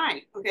 well,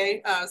 why?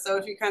 Okay. So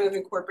if you kind of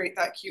incorporate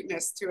that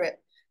cuteness to it,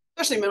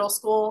 especially middle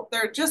school,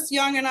 they're just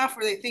young enough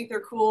where they think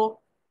they're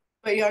cool,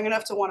 but young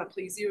enough to want to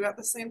please you at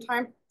the same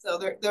time. So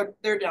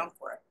they're down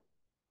for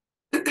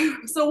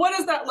it. So what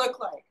does that look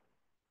like?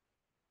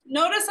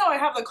 Notice how I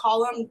have the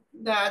column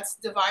that's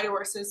divided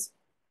where it says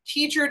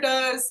teacher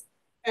does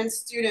and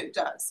student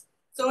does.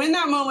 So in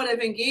that moment of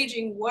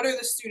engaging, what are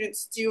the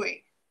students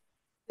doing?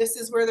 This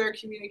is where they're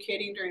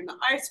communicating during the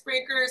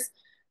icebreakers.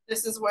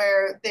 This is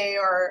where they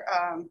are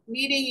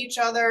meeting each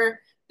other.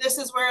 This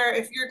is where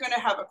if you're going to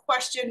have a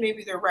question,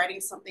 maybe they're writing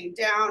something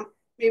down,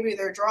 maybe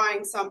they're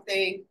drawing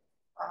something,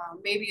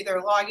 maybe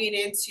they're logging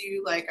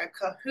into like a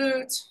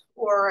Kahoot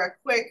or a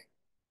quick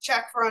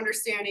check for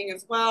understanding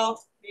as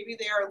well. Maybe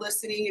they are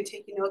listening and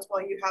taking notes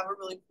while you have a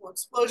really cool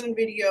explosion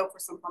video for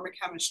some form of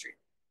chemistry.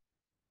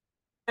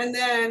 And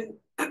then,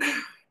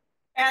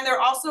 and they're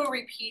also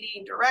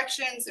repeating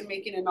directions and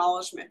making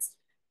acknowledgments.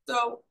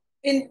 So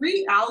in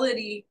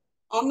reality,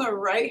 on the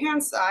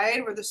right-hand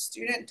side where the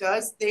student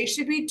does, they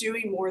should be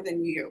doing more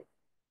than you.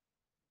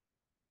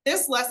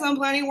 This lesson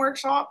planning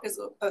workshop is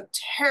a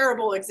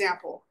terrible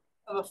example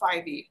of a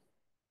 5E.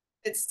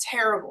 It's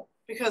terrible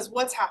because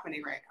what's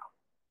happening right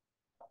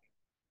now?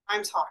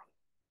 I'm talking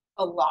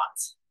a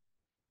lot.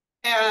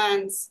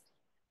 And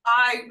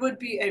I would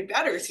be a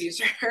better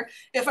teacher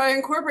if I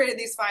incorporated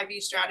these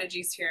 5E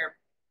strategies here,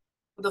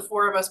 the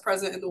 4 of us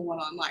present and the 1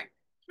 online,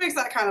 which makes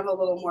that kind of a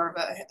little more of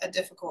a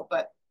difficult,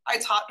 but I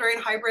taught during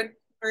hybrid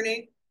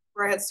learning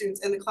where I had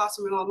students in the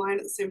classroom and online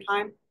at the same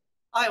time.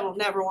 I will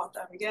never want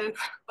that again,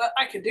 but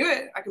I can do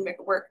it. I can make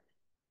it work.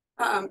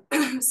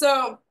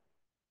 So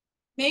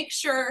make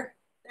sure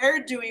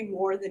they're doing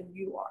more than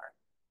you are.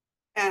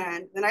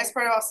 And the nice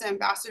part about the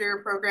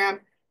ambassador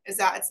program is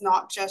that it's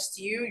not just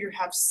you. You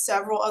have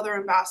several other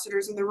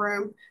ambassadors in the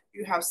room.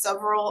 You have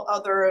several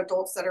other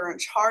adults that are in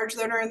charge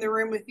that are in the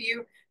room with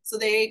you. So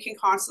they can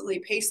constantly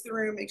pace the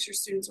room, make sure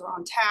students are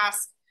on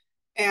task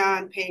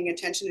and paying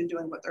attention and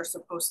doing what they're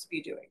supposed to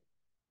be doing.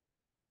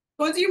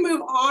 Once you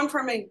move on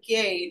from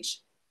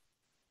engage,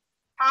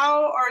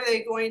 how are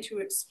they going to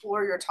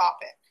explore your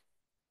topic?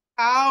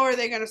 How are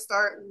they going to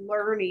start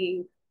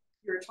learning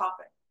your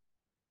topic?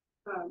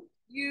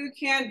 You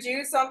can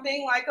do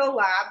something like a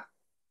lab.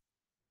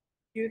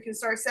 You can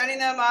start setting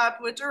them up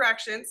with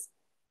directions.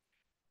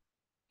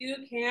 You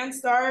can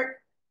start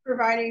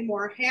providing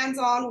more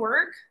hands-on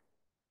work.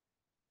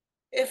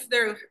 If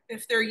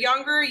they're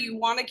younger, you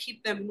want to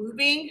keep them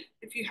moving.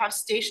 If you have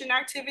station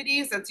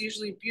activities, that's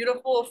usually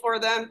beautiful for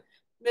them.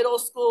 Middle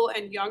school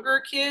and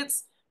younger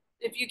kids.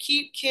 If you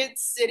keep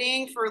kids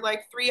sitting for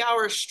like 3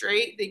 hours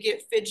straight, they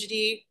get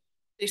fidgety.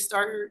 They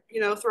start,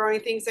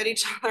 throwing things at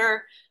each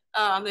other.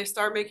 They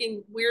start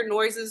making weird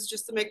noises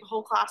just to make the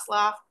whole class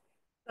laugh.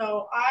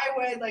 So I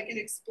would, like in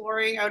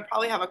exploring, I would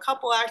probably have a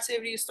couple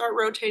activities, start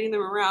rotating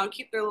them around,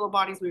 keep their little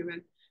bodies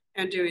moving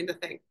and doing the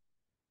thing.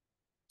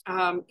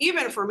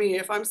 Even for me,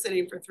 if I'm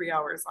sitting for 3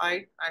 hours,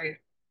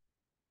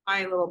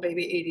 my little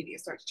baby ADD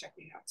starts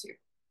checking out too.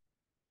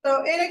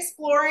 So in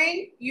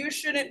exploring, you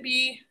shouldn't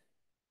be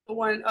the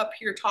one up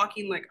here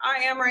talking like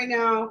I am right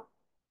now.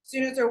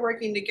 Students are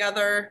working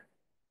together,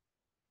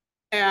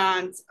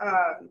 and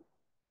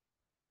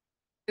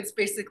it's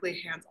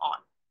basically hands-on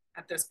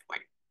at this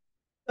point.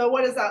 So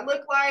what does that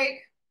look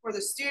like for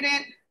the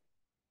student?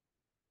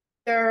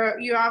 There,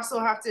 you also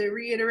have to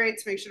reiterate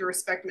to make sure to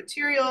respect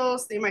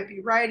materials. They might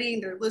be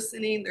writing, they're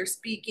listening, they're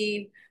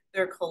speaking,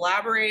 they're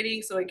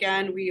collaborating. So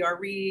again, we are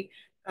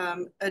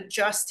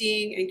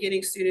adjusting and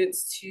getting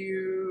students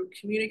to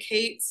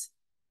communicate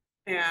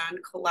and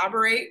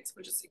collaborate,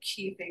 which is a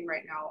key thing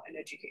right now in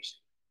education.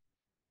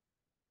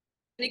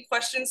 Any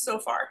questions so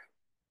far?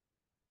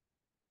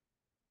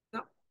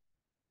 No.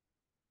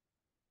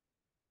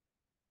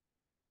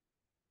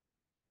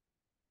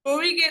 When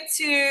we get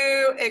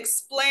to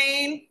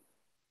explain,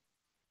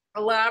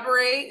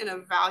 elaborate, and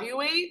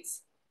evaluate,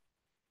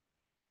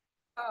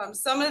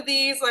 some of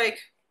these, like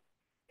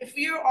if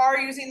you are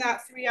using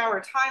that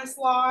 3-hour time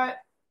slot,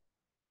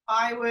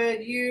 I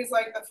would use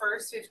like the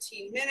first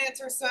 15 minutes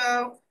or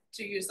so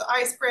to use the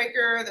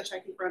icebreaker, the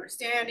checking for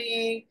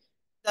understanding,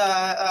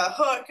 the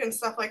hook and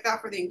stuff like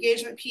that for the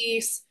engagement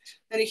piece.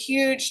 Then a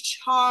huge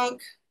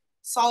chunk,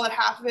 solid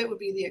half of it would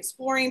be the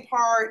exploring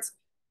part,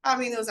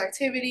 having those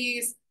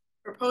activities,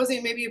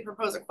 proposing, maybe you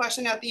propose a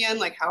question at the end,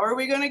 like how are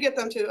we going to get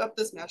them to up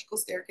this magical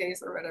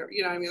staircase or whatever,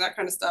 you know what I mean, that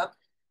kind of stuff.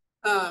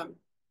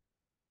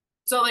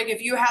 So like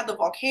if you had the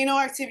volcano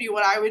activity,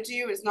 what I would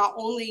do is not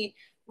only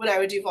would I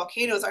would do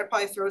volcanoes, I'd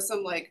probably throw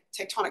some like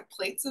tectonic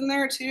plates in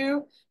there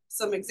too,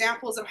 some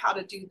examples of how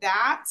to do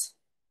that.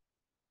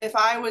 If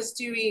I was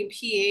doing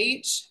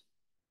pH,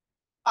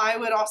 I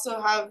would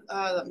also have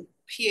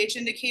pH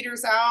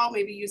indicators out,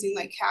 maybe using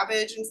like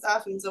cabbage and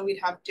stuff. And so we'd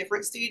have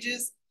different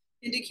stages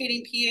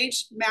indicating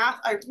pH. Math,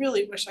 I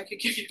really wish I could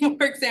give you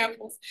more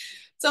examples.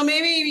 So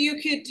maybe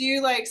you could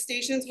do like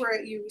stations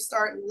where you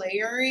start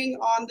layering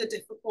on the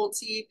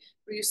difficulty,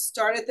 where you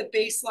start at the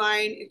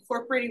baseline,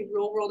 incorporating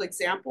real world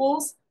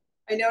examples.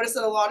 I noticed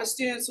that a lot of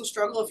students will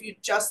struggle if you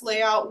just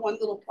lay out one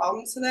little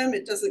problem to them.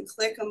 It doesn't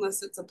click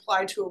unless it's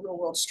applied to a real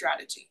world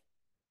strategy.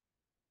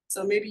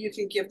 So maybe you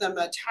can give them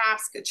a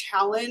task, a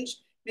challenge.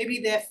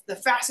 Maybe the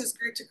fastest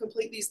group to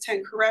complete these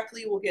 10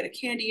 correctly will get a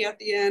candy at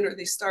the end, or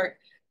they start,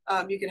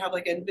 you could have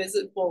like an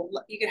invisible,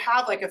 you could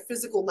have like a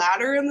physical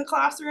ladder in the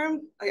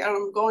classroom. Like, I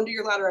don't know, go into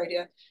your ladder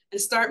idea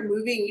and start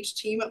moving each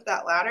team up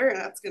that ladder, and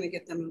that's going to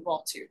get them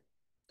involved too.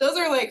 Those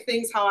are like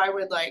things how I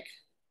would like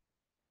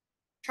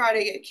try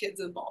to get kids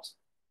involved.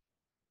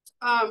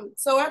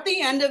 So at the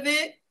end of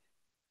it,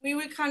 we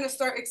would kind of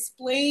start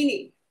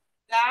explaining.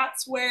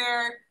 That's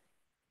where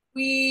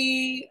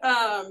we,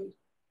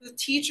 the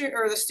teacher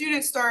or the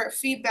students start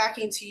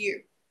feedbacking to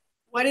you.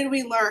 What did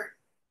we learn?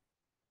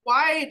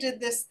 Why did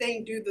this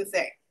thing do the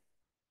thing?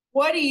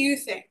 What do you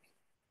think?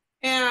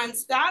 And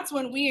that's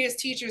when we as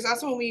teachers,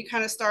 that's when we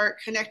kind of start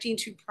connecting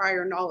to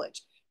prior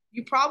knowledge.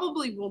 You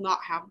probably will not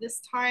have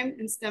this time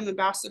in STEM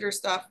ambassador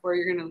stuff where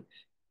you're going to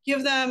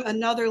give them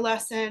another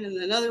lesson and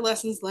another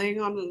lesson's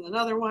laying on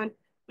another one.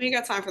 We ain't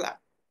got time for that.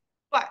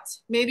 But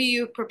maybe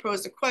you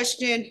proposed a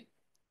question,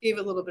 gave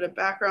a little bit of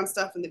background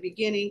stuff in the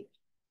beginning,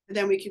 and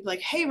then we could be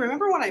like, hey,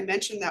 remember when I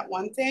mentioned that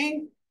one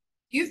thing?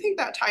 Do you think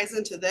that ties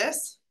into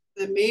this?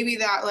 Then maybe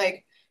that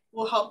like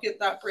will help get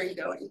that brain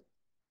going.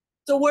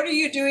 So what are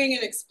you doing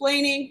in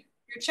explaining?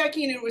 You're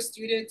checking in with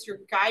students,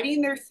 you're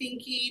guiding their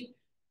thinking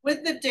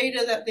with the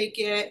data that they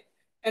get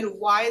and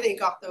why they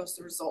got those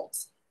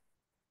results.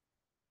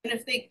 And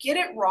if they get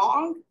it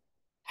wrong,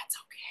 that's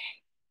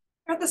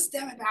okay. They're the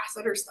STEM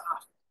ambassador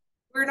stuff.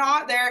 We're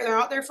not there, they're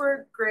not there for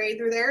a grade.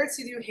 They're there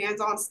to do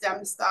hands-on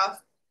STEM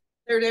stuff.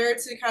 They're there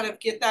to kind of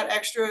get that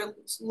extra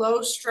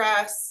low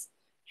stress,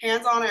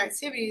 hands-on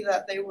activity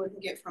that they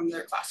wouldn't get from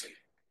their classroom.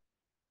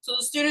 So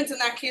the students in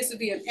that case would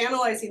be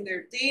analyzing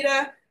their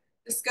data,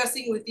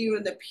 discussing with you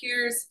and the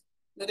peers,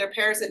 with their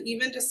peers, and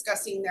even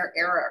discussing their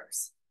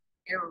errors.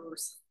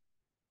 Errors.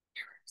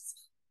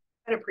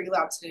 I had a pretty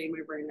loud today in my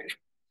brain right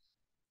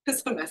now.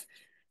 It's a mess.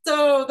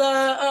 So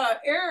the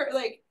error,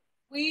 like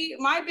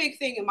my big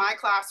thing in my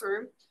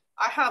classroom,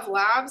 I have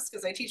labs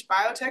because I teach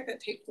biotech that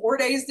take 4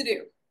 days to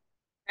do.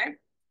 Okay.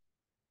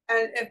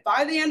 And if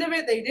by the end of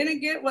it, they didn't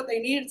get what they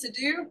needed to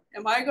do,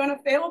 am I going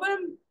to fail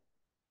them?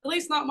 At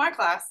least not my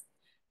class,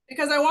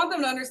 because I want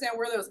them to understand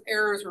where those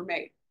errors were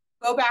made.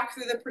 Go back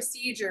through the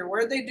procedure,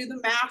 where they do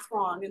the math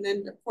wrong, and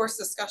then of course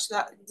discuss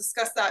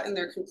that in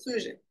their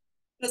conclusion.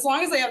 And as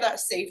long as they have that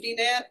safety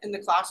net in the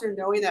classroom,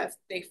 knowing that if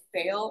they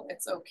fail,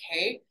 it's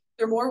okay,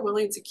 they're more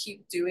willing to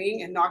keep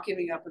doing and not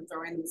giving up and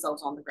throwing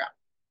themselves on the ground.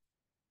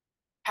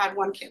 Had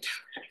one kid.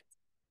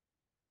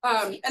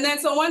 And then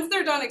so once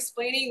they're done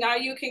explaining, now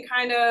you can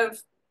kind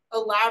of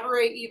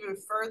elaborate even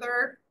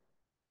further,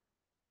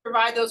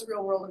 provide those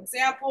real world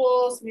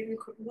examples, maybe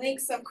link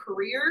some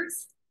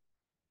careers.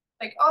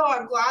 Like, oh,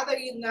 I'm glad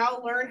that you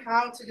now learn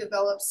how to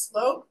develop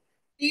slope.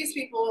 These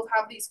people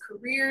have these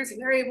careers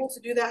and they're able to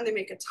do that, and they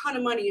make a ton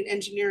of money in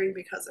engineering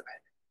because of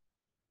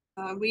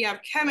it. We have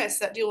chemists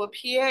that deal with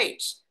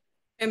pH.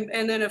 And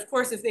then of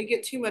course, if they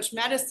get too much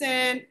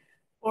medicine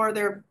or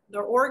their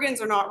organs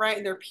are not right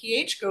and their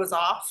pH goes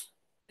off,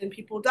 then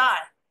people die.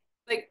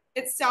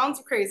 It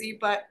sounds crazy,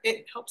 but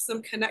it helps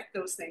them connect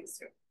those things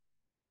too.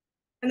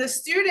 And the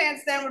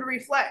students then would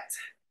reflect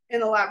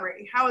in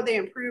elaborating. How would they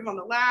improve on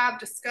the lab,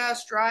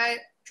 discuss,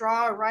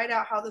 draw, or write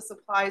out how this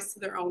applies to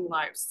their own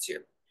lives too.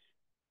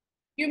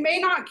 You may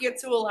not get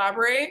to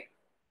elaborate,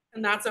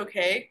 and that's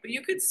okay, but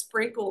you could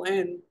sprinkle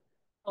in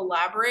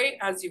elaborate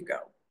as you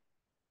go.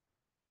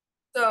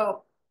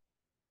 So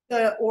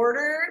the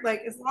order,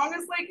 like as long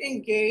as like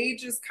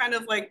engage is kind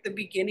of like the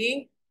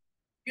beginning,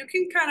 you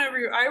can kind of,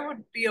 I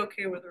would be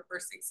okay with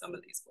reversing some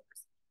of these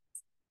words.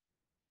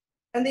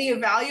 And the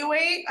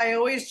evaluate, I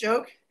always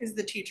joke, is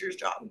the teacher's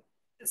job.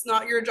 It's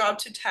not your job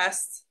to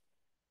test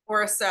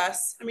or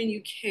assess. I mean,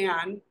 you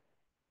can,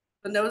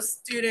 but no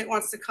student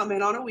wants to come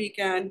in on a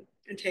weekend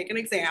and take an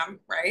exam,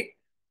 right?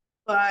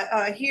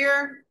 But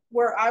here,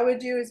 where I would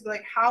do is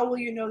like, how will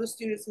you know the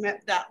students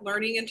met that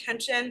learning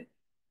intention?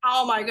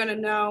 How am I going to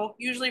know?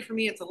 Usually for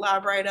me, it's a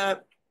lab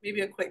write-up,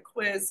 maybe a quick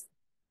quiz.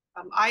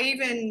 I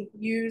even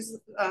use,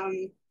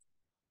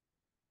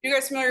 you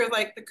guys familiar with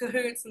like the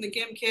Kahoots and the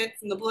Gim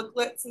kits and the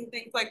booklets and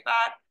things like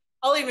that?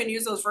 I'll even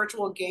use those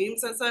virtual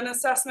games as an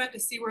assessment to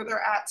see where they're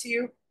at to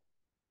you.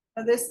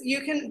 This,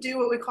 you can do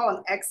what we call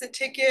an exit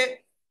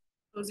ticket.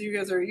 Those of you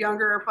guys are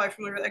younger are probably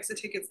familiar with exit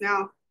tickets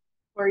now,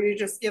 where you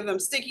just give them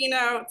sticky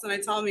notes and I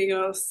tell them, you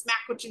know,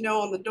 smack what you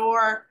know on the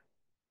door.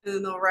 And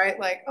then they'll write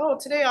like, oh,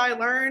 today I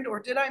learned,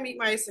 or did I meet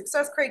my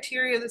success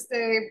criteria this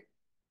day?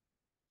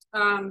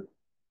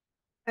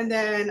 And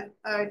then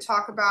I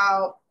talk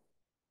about,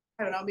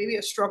 I don't know, maybe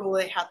a struggle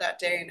they had that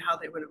day and how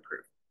they would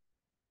improve.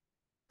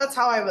 That's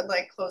how I would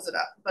like close it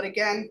up. But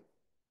again,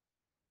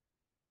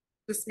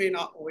 this may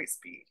not always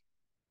be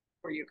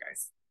for you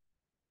guys.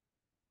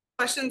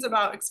 Questions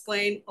about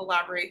explain,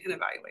 elaborate, and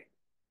evaluate.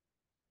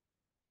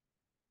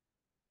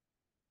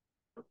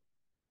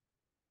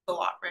 A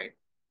lot, right?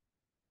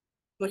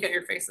 Look at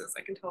your faces.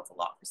 I can tell it's a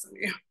lot for some of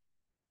you.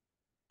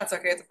 That's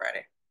okay. It's a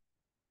Friday.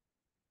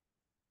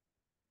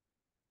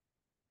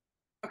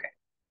 Okay.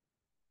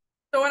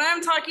 So when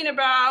I'm talking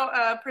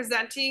about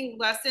presenting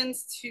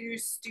lessons to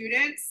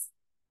students,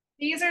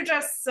 these are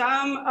just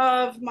some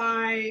of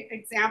my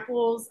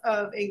examples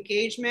of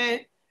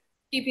engagement,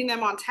 keeping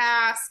them on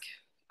task,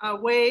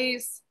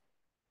 ways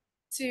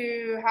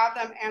to have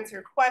them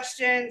answer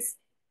questions.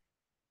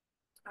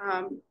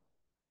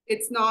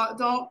 It's not,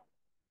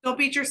 don't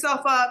beat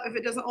yourself up if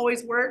it doesn't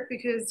always work,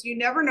 because you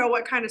never know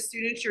what kind of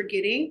students you're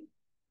getting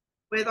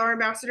with our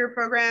ambassador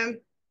program.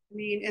 I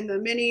mean, in the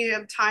many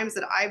of times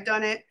that I've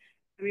done it,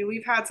 I mean,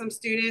 we've had some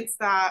students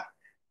that,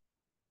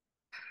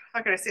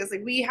 how can I say, it's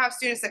like we have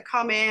students that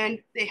come in,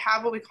 they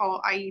have what we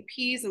call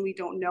IEPs and we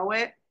don't know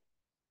it.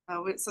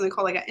 It's something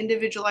called like an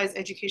individualized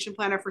education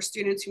planner for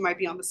students who might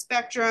be on the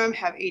spectrum,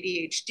 have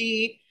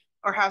ADHD,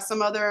 or have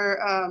some other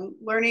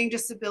learning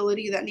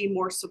disability that need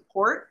more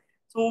support.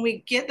 So when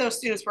we get those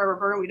students for our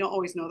burn, we don't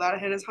always know that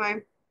ahead of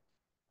time.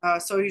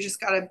 So you just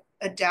got to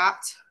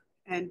adapt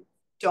and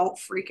don't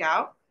freak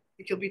out.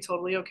 You'll be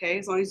totally okay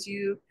as long as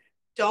you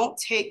don't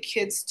take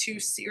kids too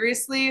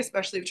seriously,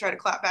 especially if they try to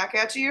clap back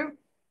at you.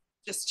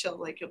 Just chill,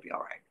 like you'll be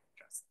all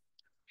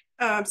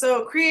right.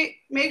 So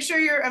make sure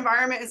your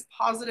environment is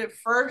positive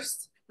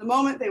first. The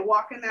moment they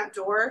walk in that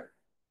door,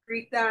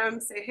 greet them,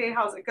 say, hey,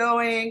 how's it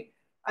going?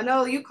 I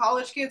know you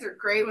college kids are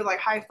great with like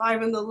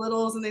high-fiving the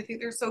littles and they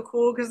think they're so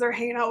cool because they're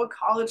hanging out with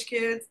college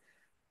kids.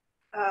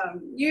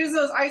 Use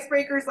those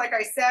icebreakers, like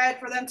I said,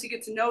 for them to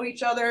get to know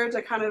each other,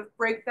 to kind of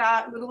break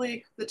that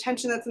literally the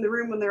tension that's in the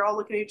room when they're all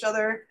looking at each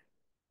other.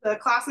 The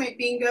classmate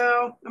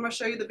bingo, I'm gonna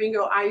show you the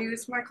bingo I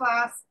use for my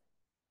class.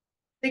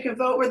 They can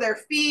vote with their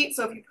feet.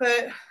 So if you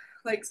put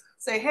like,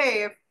 say,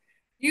 hey, if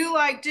you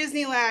like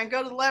Disneyland,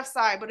 go to the left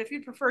side, but if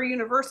you prefer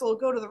Universal,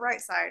 go to the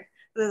right side.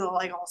 And then they'll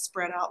like all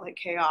spread out like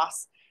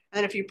chaos. And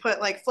then if you put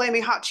like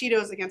flaming hot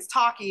Cheetos against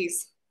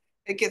Takis,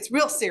 it gets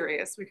real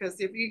serious, because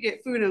if you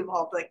get food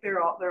involved, like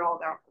they're all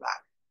down for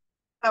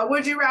that.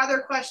 Would you rather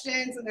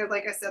questions? And there's,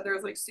 like I said,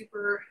 there's like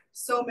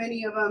so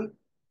many of them.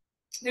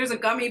 There's a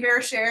gummy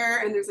bear share,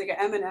 and there's like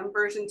an M&M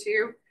version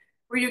too,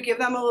 where you give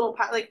them a little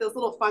like those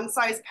little fun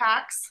size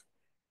packs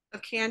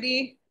of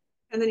candy,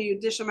 and then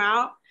you dish them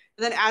out.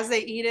 And then as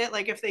they eat it,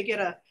 like if they get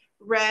a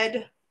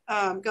red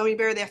gummy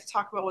bear, they have to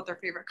talk about what their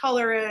favorite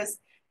color is.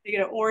 They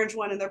get an orange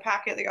one in their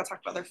packet, they got to talk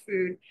about their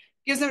food.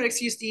 Gives them an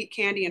excuse to eat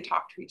candy and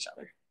talk to each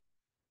other.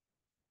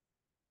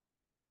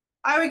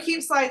 I would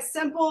keep slides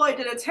simple. I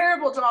did a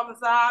terrible job of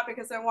that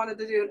because I wanted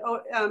to do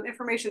an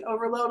information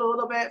overload a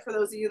little bit for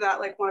those of you that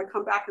like want to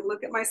come back and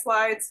look at my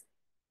slides.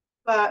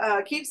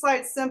 But keep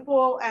slides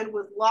simple and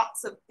with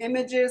lots of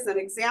images and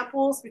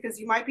examples, because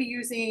you might be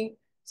using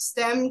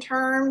STEM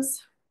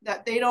terms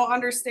that they don't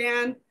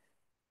understand,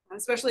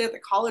 especially at the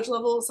college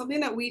level. Something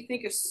that we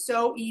think is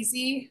so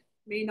easy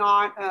they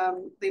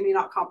may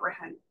not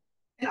comprehend.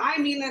 And I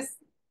mean this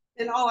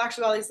in all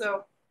actuality.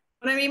 So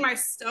when I mean by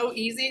so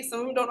easy,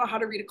 some of them don't know how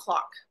to read a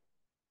clock.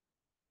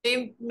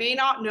 They may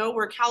not know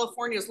where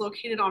California is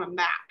located on a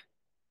map.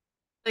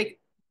 Like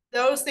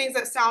those things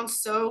that sound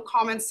so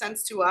common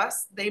sense to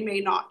us, they may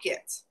not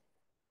get.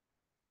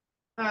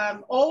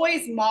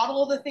 Always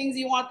model the things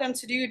you want them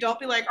to do. Don't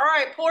be like, all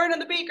right, pour it in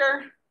the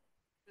beaker,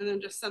 and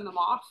then just send them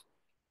off.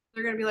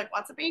 They're gonna be like,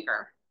 what's a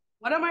beaker?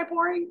 What am I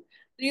pouring?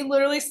 You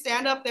literally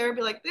stand up there and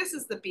be like, this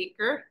is the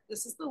beaker,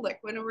 this is the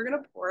liquid, and we're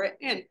gonna pour it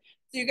in.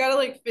 So you gotta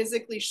like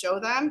physically show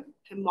them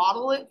and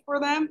model it for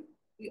them.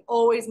 We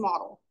always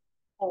model,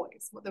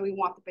 always, what we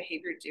want the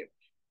behavior to do.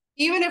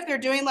 Even if they're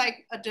doing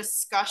like a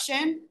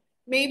discussion,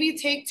 maybe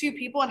take two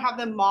people and have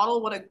them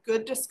model what a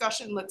good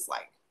discussion looks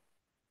like.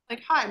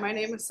 Like, hi, my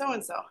name is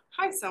so-and-so.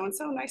 Hi,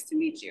 so-and-so, nice to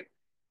meet you.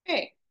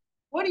 Hey,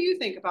 what do you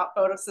think about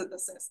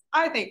photosynthesis?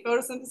 I think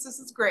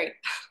photosynthesis is great.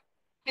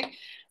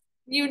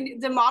 You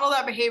need to model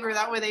that behavior,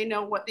 that way they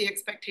know what the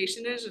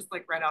expectation is, just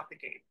like right out the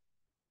gate.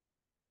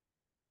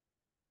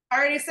 I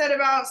already said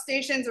about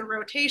stations and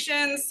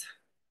rotations,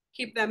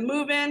 keep them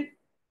moving.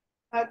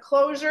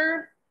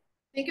 Closure,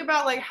 think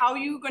about like how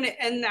you going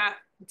to end that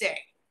day.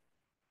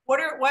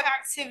 What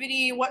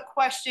activity, what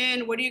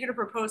question, what are you going to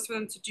propose for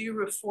them to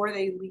do before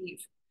they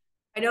leave?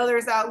 I know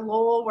there's that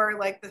lull where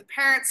like the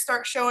parents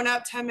start showing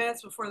up 10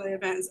 minutes before the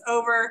event is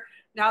over.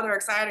 Now they're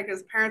excited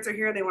because parents are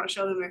here. They want to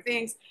show them their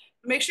things.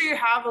 But make sure you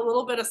have a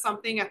little bit of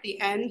something at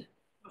the end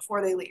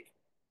before they leave.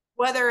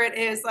 Whether it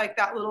is like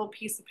that little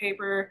piece of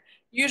paper,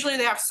 usually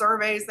they have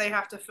surveys they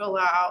have to fill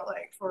out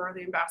like for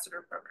the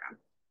ambassador program.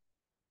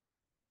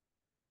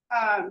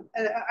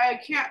 And I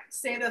can't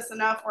say this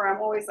enough, where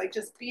I'm always like,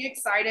 just be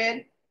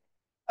excited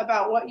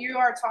about what you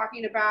are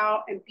talking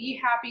about and be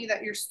happy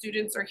that your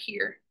students are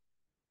here.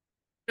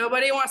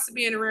 Nobody wants to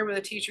be in a room with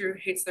a teacher who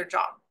hates their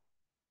job.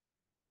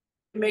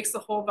 It makes the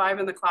whole vibe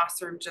in the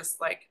classroom just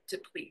like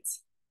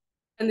depletes.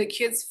 And the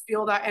kids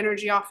feel that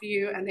energy off of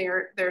you, and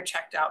they're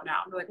checked out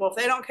now. They're like, well, if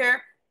they don't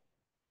care,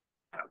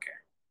 I don't care.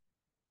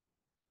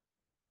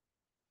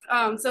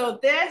 So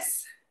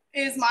this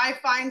is my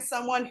find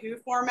someone who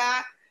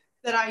format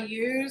that I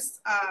used.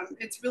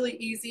 It's really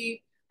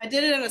easy. I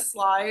did it in a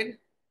slide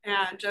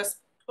and just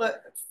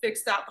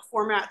fixed out the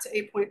format to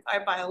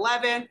 8.5 by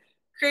 11,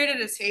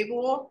 created a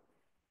table.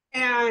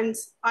 And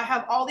I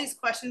have all these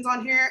questions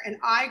on here, and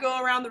I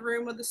go around the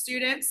room with the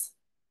students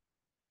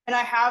and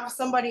I have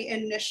somebody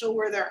initial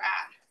where they're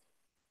at.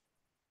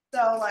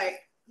 So like,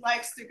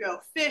 likes to go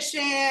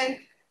fishing,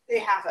 they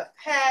have a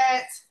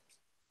pet,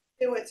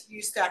 they went to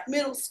UStack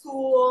Middle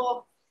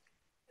School,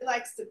 they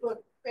likes to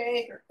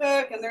bake or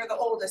cook, and they're the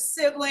oldest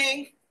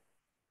sibling.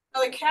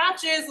 Now the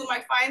catch is when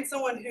I find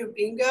someone who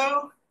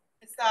bingo,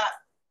 is that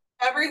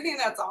everything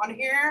that's on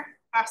here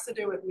has to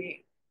do with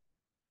me.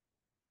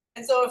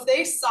 And so if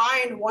they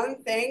signed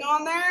one thing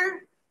on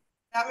there,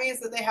 that means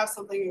that they have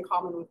something in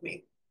common with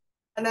me.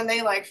 And then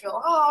they like feel,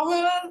 oh,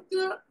 well,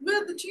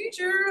 with the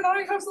teacher and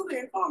I have something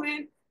in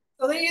common.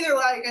 So they either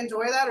like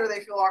enjoy that or they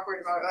feel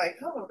awkward about it, like,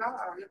 oh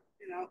God,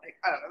 you know, like,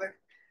 I don't know.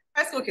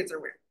 High school kids are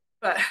weird.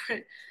 But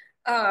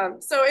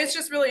so it's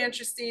just really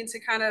interesting to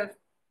kind of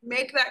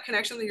make that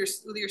connection with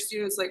your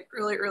students like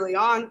really early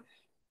on.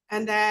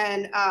 And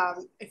then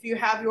if you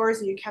have yours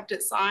and you kept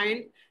it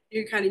signed,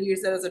 you kind of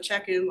use that as a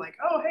check-in, like,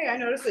 oh, hey, I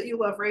noticed that you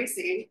love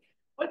racing.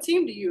 What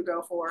team do you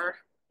go for?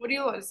 What do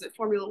you love? Is it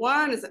Formula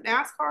One? Is it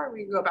NASCAR?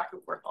 We can go back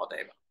and forth all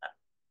day about that.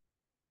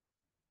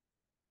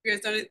 You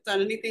guys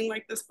done anything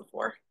like this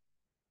before?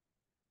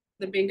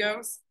 The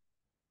bingos?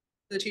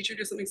 Did the teacher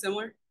do something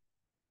similar?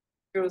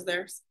 It was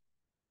theirs.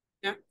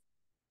 Yeah,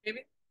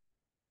 maybe.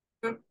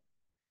 No?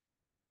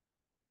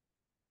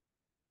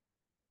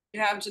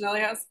 You have, Janelle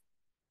has?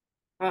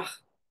 Ugh,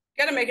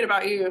 you gotta make it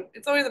about you.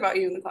 It's always about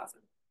you in the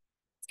classroom.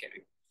 Just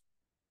kidding.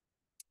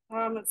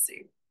 Let's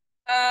see.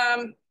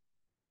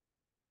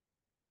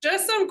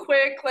 Just some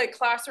quick like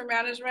classroom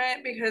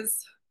management,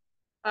 because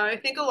I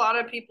think a lot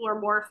of people are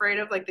more afraid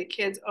of like the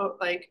kids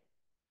like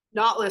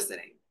not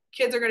listening.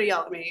 Kids are gonna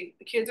yell at me.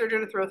 The kids are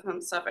gonna throw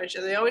some stuff at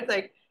you. They always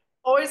like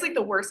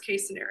the worst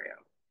case scenario.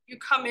 You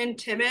come in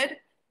timid,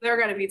 they're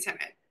gonna be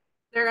timid.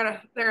 They're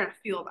gonna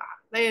feel that.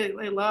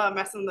 They love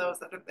messing those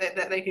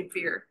that they can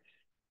fear.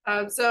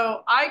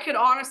 So I could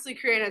honestly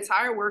create an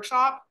entire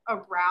workshop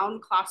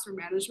around classroom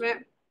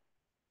management.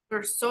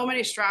 There's so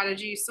many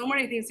strategies, so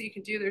many things that you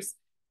can do. There's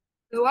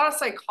a lot of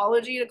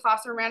psychology to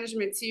classroom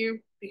management too,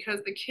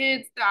 because the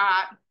kids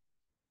that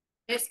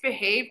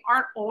misbehave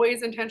aren't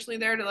always intentionally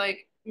there to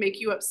like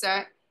make you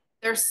upset.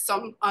 There's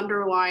some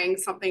underlying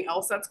something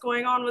else that's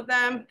going on with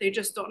them. They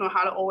just don't know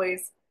how to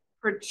always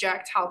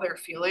project how they're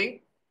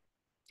feeling.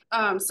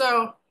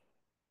 So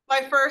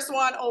my first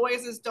one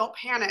always is don't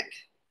panic.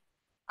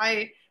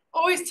 I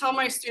always tell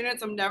my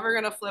students I'm never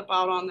gonna flip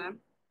out on them.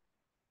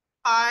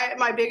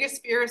 My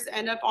biggest fear is to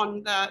end up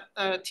on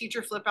the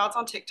teacher flip outs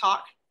on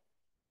TikTok.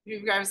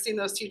 You guys seen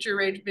those teacher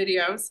rage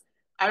videos.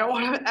 I don't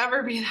want to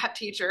ever be that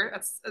teacher.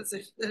 That's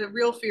a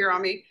real fear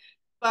on me.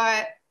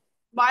 But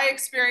my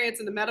experience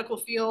in the medical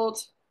field,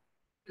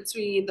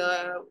 between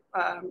the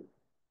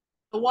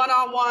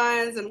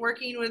one-on-ones and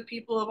working with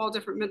people of all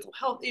different mental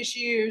health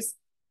issues,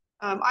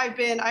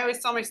 I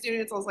always tell my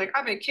students, I was like,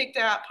 I've been kicked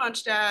at,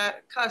 punched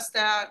at, cussed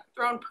at,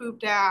 thrown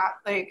pooped at,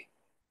 like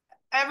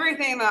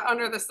everything that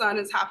under the sun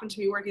has happened to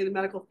me working in the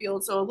medical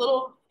field. So a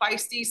little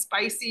feisty,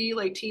 spicy,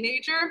 like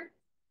teenager.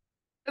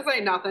 It's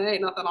like nothing,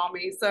 ain't nothing on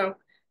me. So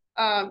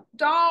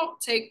don't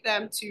take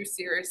them too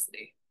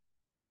seriously.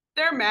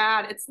 They're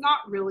mad. It's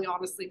not really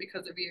honestly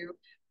because of you.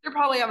 They're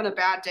probably having a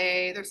bad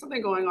day. There's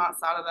something going on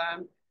outside of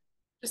them.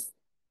 Just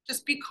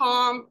just be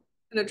calm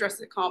and address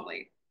it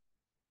calmly.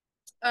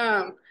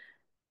 Um,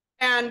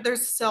 and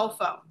there's cell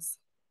phones.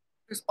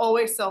 There's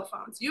always cell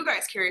phones. You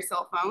guys carry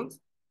cell phones.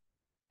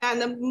 And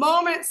the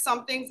moment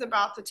something's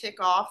about to tick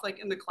off, like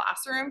in the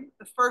classroom,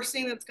 the first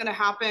thing that's going to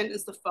happen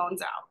is the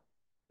phone's out.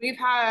 We've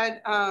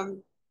had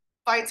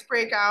fights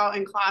break out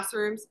in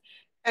classrooms,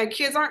 and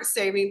kids aren't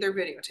saving, they're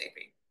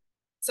videotaping.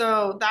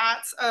 So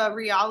that's a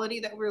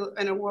reality that we're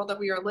in a world that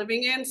we are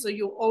living in. So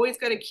you always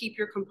got to keep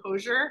your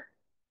composure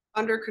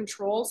under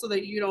control so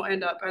that you don't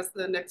end up as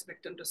the next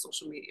victim to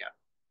social media.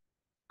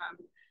 Um,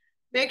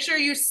 Make sure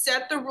you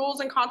set the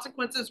rules and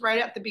consequences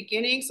right at the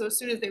beginning. So as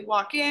soon as they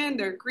walk in,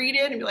 they're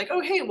greeted and be like,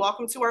 oh, hey,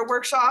 welcome to our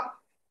workshop.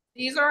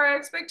 These are our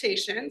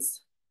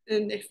expectations.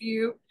 And if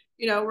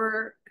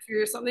if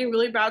you're something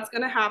really bad's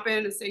going to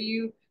happen and say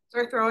you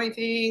start throwing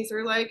things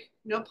or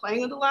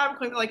playing with the lab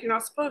equipment like you're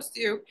not supposed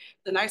to,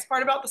 the nice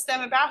part about the STEM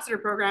ambassador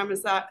program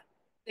is that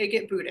they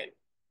get booted.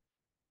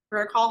 We're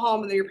going to call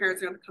home and then your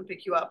parents are going to come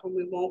pick you up and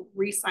we won't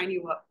re-sign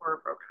you up for a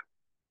program.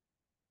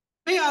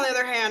 Me, on the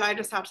other hand, I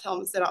just have to tell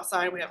them to sit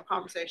outside and we have a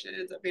conversation. It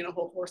ends up being a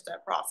whole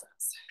 4-step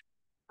process.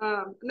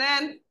 And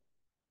then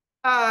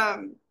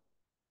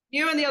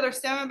you and the other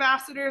STEM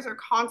ambassadors are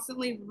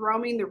constantly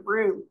roaming the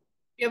room.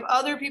 You have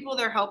other people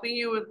that are helping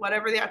you with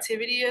whatever the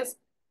activity is.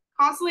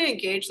 Constantly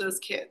engage those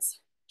kids.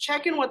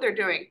 Check in what they're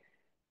doing.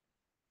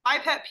 My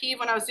pet peeve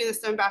when I was doing the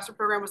STEM ambassador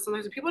program was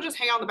sometimes people just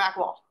hang out on the back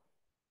wall.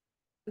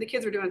 And the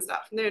kids are doing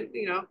stuff. And then,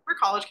 we're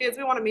college kids.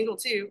 We want to mingle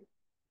too.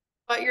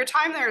 But your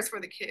time there is for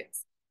the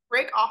kids.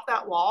 Break off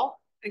that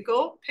wall and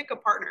go pick a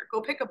partner, go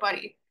pick a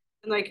buddy.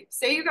 And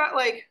say you got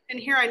in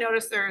here, I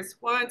noticed there's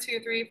 1, 2,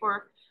 3,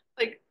 4,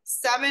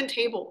 7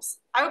 tables.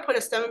 I would put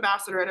a STEM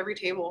ambassador at every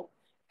table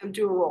and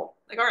do a role.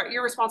 All right,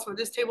 you're responsible for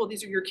this table.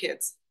 These are your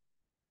kids.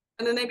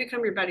 And then they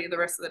become your buddy the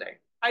rest of the day.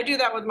 I do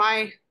that with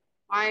my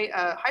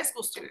high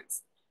school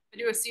students. I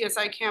do a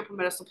CSI camp in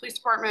Modesto Police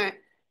Department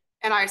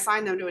and I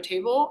assign them to a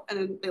table and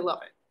then they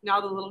love it.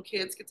 Now the little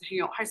kids get to hang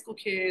out with high school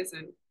kids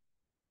and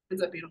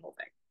ends up being a whole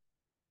thing.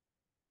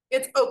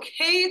 It's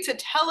okay to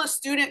tell a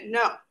student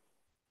no.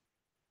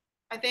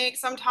 I think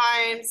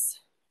sometimes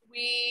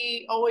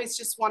we always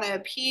just want to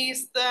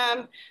appease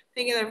them,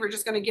 thinking that if we're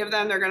just going to give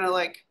them, they're going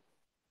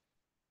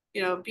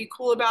to be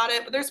cool about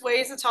it. But there's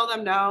ways to tell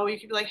them no. You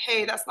can be like,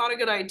 hey, that's not a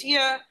good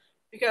idea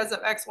because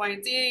of X, Y,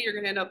 and Z. You're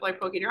going to end up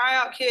poking your eye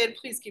out, kid.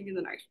 Please give me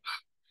the knife.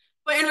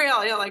 But in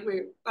reality,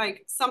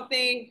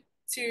 something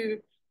to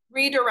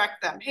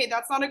redirect them. Hey,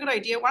 that's not a good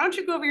idea. Why don't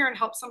you go over here and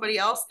help somebody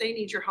else? They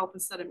need your help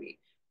instead of me.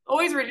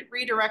 Always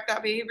redirect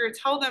that behavior.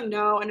 Tell them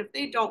no. And if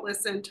they don't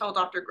listen, tell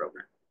Dr.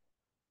 Grosvenor.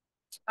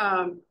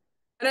 And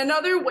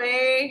another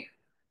way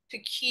to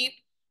keep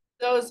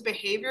those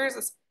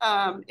behaviors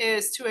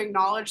is to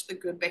acknowledge the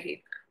good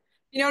behavior.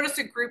 You notice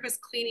a group is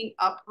cleaning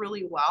up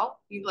really well.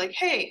 You're like,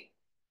 hey,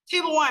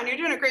 table 1, you're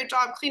doing a great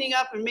job cleaning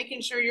up and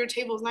making sure your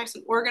table is nice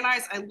and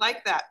organized. I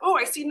like that. Oh,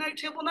 I see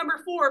table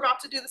number 4 about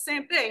to do the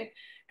same thing.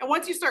 And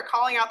once you start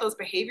calling out those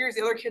behaviors,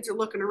 the other kids are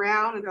looking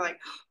around and they're like,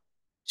 oh,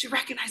 she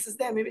recognizes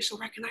them. Maybe she'll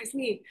recognize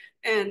me.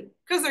 And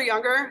because they're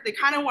younger, they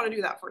kind of want to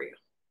do that for you.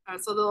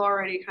 So they'll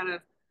already kind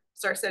of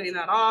start setting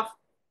that off.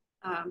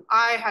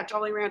 I had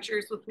Jolly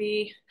Ranchers with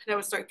me and I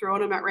would start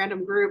throwing them at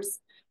random groups.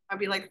 I'd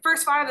be like, the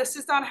first 5 that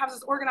sits down and has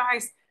this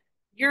organized,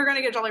 you're going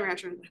to get Jolly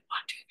Rancher. And like 1,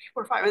 2,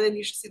 3, 4, 5. And then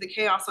you should see the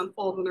chaos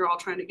unfold when they're all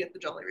trying to get the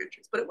Jolly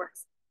Ranchers, but it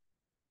works.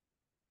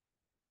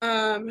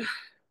 And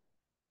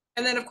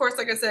then of course,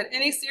 like I said,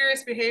 any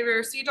serious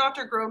behavior, see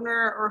Dr.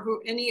 Grosvenor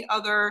or any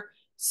other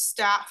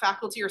staff,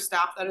 faculty or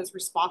staff that is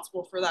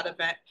responsible for that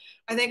event.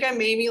 I think I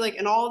maybe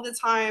in all of the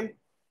time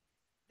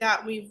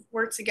that we've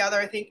worked together,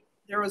 I think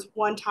there was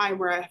one time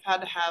where I've had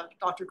to have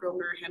Dr.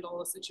 Grosvenor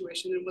handle a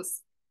situation. It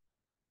was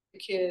a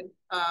kid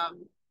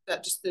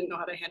that just didn't know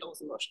how to handle his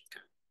emotions.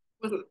 It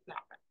wasn't that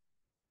bad,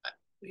 but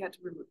we had to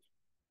remove it.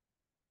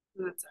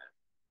 And that's it.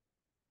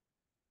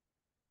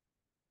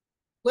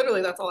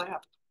 Literally, that's all I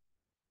have.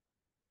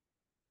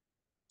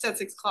 It's at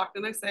 6 o'clock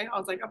the next day. I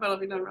was like, I bet I'll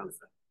be done around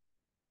 7.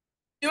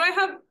 Do I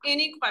have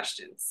any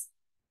questions?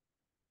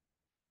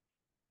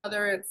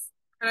 Whether it's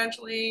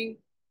credentialing,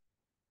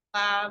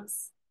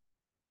 labs,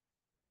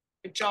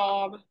 a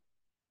job.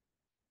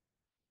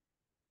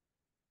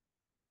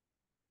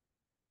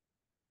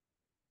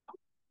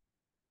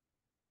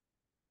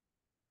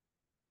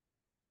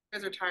 You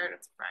guys are tired.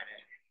 It's Friday.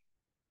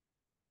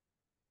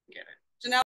 Get it. Janelle.